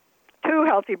 2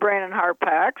 Healthy Brain and Heart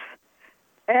Packs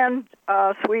and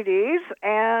Sweeties,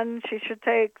 and she should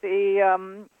take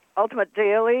the Ultimate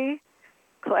Daily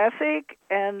Classic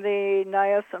and the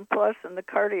Niacin Plus and the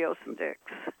Cardio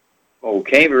Sticks.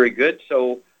 Okay, very good.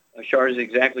 So Char is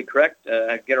exactly correct.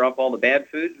 Get her off all the bad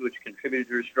foods, which contribute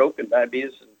to her stroke and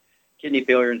diabetes and kidney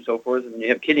failure and so forth. And when you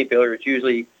have kidney failure, it's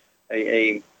usually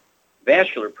a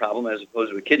vascular problem as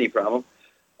opposed to a kidney problem.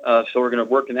 So we're going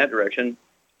to work in that direction.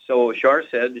 So Char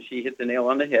said she hit the nail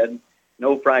on the head.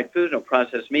 No fried foods, no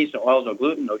processed meats, no oils, no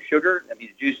gluten, no sugar. That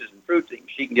means juices and fruits.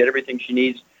 She can get everything she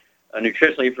needs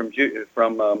nutritionally from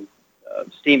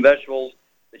steamed vegetables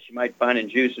that she might find in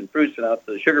juice and fruits without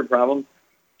the sugar problem.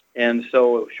 And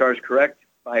so Char's correct.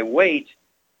 By weight,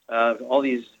 all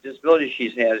these disabilities she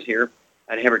has here,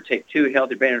 I'd have her take 2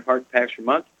 Healthy Brain and Heart Packs per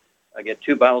month. I get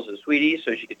 2 bottles of Sweeties,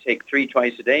 so she could take 3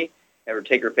 twice a day. Have her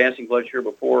take her fasting blood sugar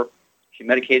before she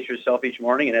medicates herself each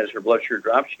morning, and as her blood sugar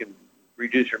drops, she can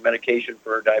reduce her medication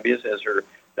for her diabetes as her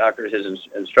doctor has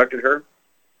instructed her.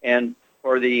 And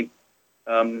for the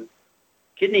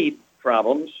kidney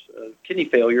problems, kidney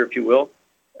failure, if you will,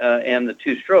 and the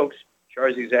 2 strokes, Char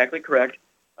is exactly correct.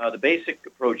 The basic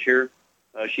approach here,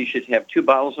 she should have 2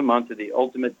 bottles a month of the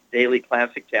Ultimate Daily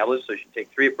Classic tablets, so she can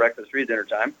take 3 at breakfast, 3 at dinner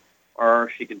time, or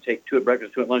she can take 2 at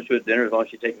breakfast, 2 at lunch, 2 at dinner, as long as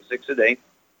she's taking 6 a day.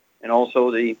 And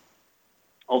also the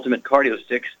Ultimate Cardio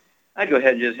Sticks. I'd go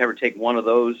ahead and just have her take 1 of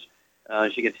those.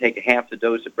 She could take half the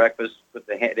dose at breakfast, put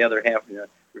the other half in the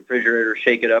refrigerator,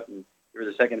 shake it up, and give her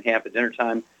the second half at dinner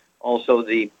time. Also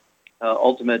the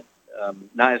Ultimate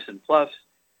Niacin Plus.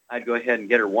 I'd go ahead and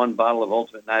get her 1 bottle of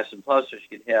Ultimate Niacin Plus so she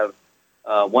could have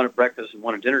 1 at breakfast and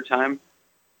 1 at dinner time.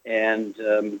 And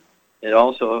it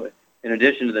also, in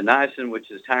addition to the niacin,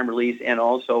 which is time release, and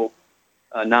also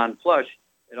non-flush,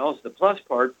 it also, the plus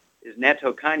part is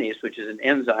nattokinase, which is an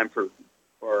enzyme for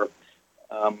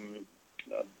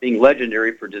being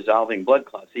legendary for dissolving blood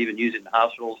clots. They even use it in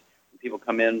hospitals. When people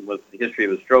come in with a history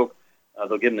of a stroke,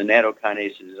 they'll give them the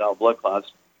nattokinase to dissolve blood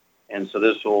clots. And so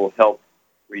this will help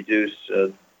reduce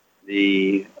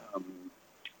the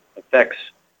effects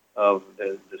of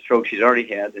the stroke she's already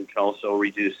had, and can also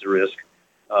reduce the risk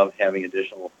of having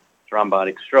additional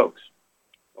thrombotic strokes.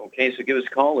 Okay, so give us a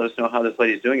call. Let us know how this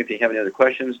lady's doing. If you have any other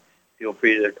questions, feel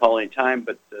free to call anytime.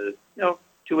 But,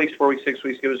 2 weeks, 4 weeks, 6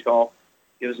 weeks, give us a call.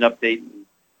 Give us an update. And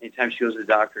anytime she goes to the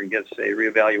doctor and gets a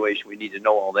reevaluation, we need to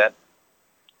know all that.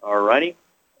 All righty.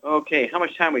 Okay, how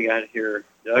much time we got here,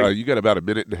 Doug? You got about a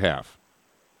minute and a half.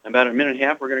 About a minute and a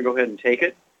half. We're going to go ahead and take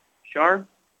it. Shar?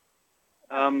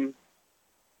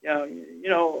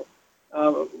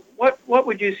 What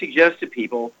would you suggest to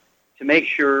people to make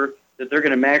sure that they're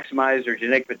going to maximize their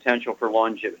genetic potential for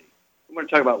longevity? I'm going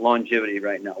to talk about longevity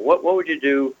right now. What would you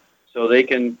do so they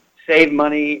can save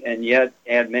money and yet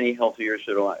add many healthy years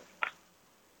to their life?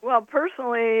 Well,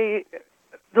 personally,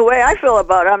 the way I feel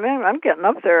about it, I'm getting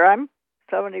up there. I'm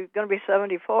going to be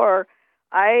 74.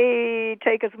 I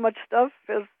take as much stuff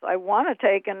as I want to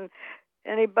take, and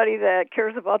anybody that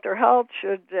cares about their health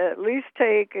should at least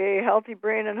take a healthy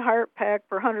brain and heart pack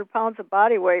per 100 pounds of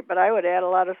body weight, but I would add a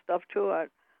lot of stuff to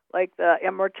it, like the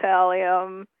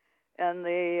Immortalium and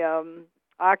the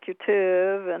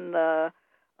Occutive and the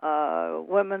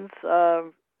women's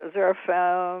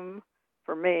Xerafem,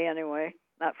 for me anyway,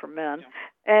 not for men,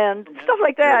 and stuff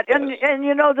like that. And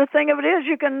the thing of it is,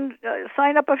 you can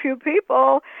sign up a few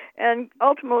people and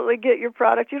ultimately get your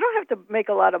product. You don't have to make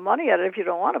a lot of money at it if you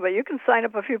don't want to, but you can sign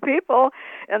up a few people,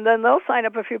 and then they'll sign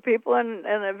up a few people, and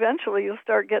eventually you'll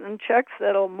start getting checks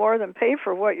that'll more than pay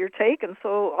for what you're taking.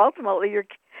 So ultimately,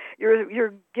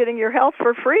 you're getting your health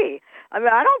for free. I mean,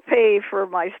 I don't pay for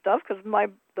my stuff because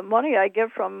the money I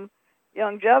get from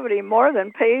Youngevity more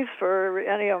than pays for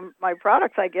any of my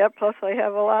products I get, plus I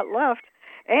have a lot left.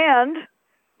 And,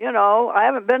 I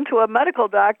haven't been to a medical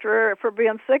doctor for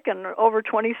being sick in over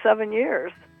 27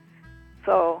 years.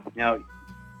 So. Now, you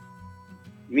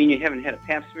mean you haven't had a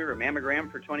pap smear or mammogram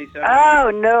for 27 years?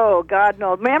 Oh, no, God,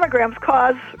 no. Mammograms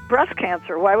cause breast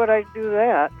cancer. Why would I do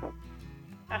that?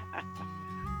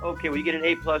 Okay, well, you get an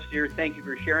A+ here. Thank you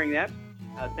for sharing that.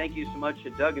 Thank you so much to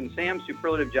Doug and Sam.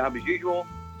 Superlative job as usual.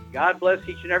 God bless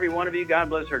each and every one of you. God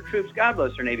bless our troops. God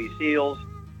bless our Navy SEALs.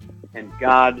 And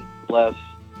God bless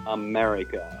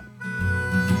America.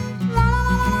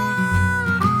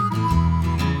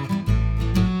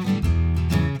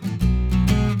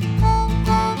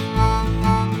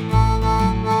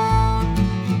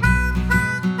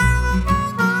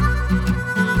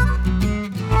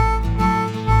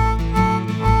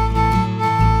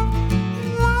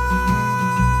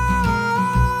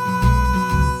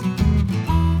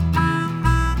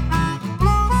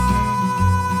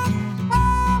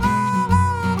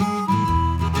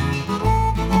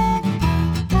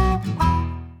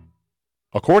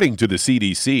 According to the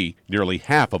CDC, nearly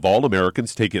half of all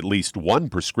Americans take at least one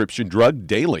prescription drug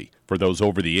daily. For those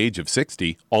over the age of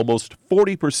 60, almost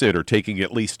 40% are taking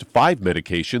at least 5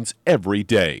 medications every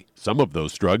day, some of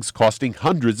those drugs costing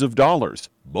hundreds of dollars.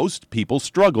 Most people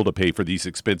struggle to pay for these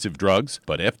expensive drugs,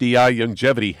 but FDI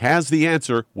Youngevity has the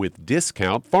answer with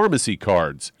discount pharmacy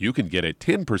cards. You can get a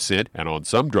 10% and on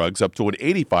some drugs up to an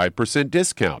 85%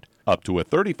 discount, up to a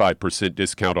 35%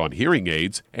 discount on hearing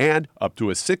aids, and up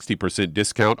to a 60%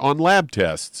 discount on lab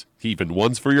tests, even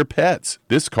ones for your pets.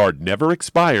 This card never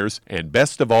expires, and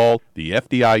best of all, the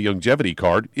FDI Youngevity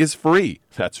card is free.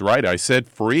 That's right, I said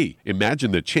free.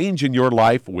 Imagine the change in your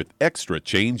life with extra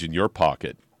change in your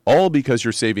pocket. All because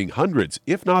you're saving hundreds,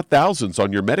 if not thousands,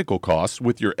 on your medical costs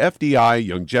with your FDI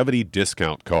Youngevity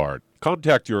discount card.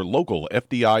 Contact your local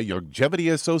FDI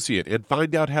Youngevity associate and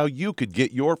find out how you could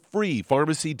get your free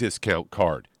pharmacy discount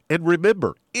card. And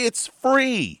remember, it's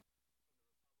free!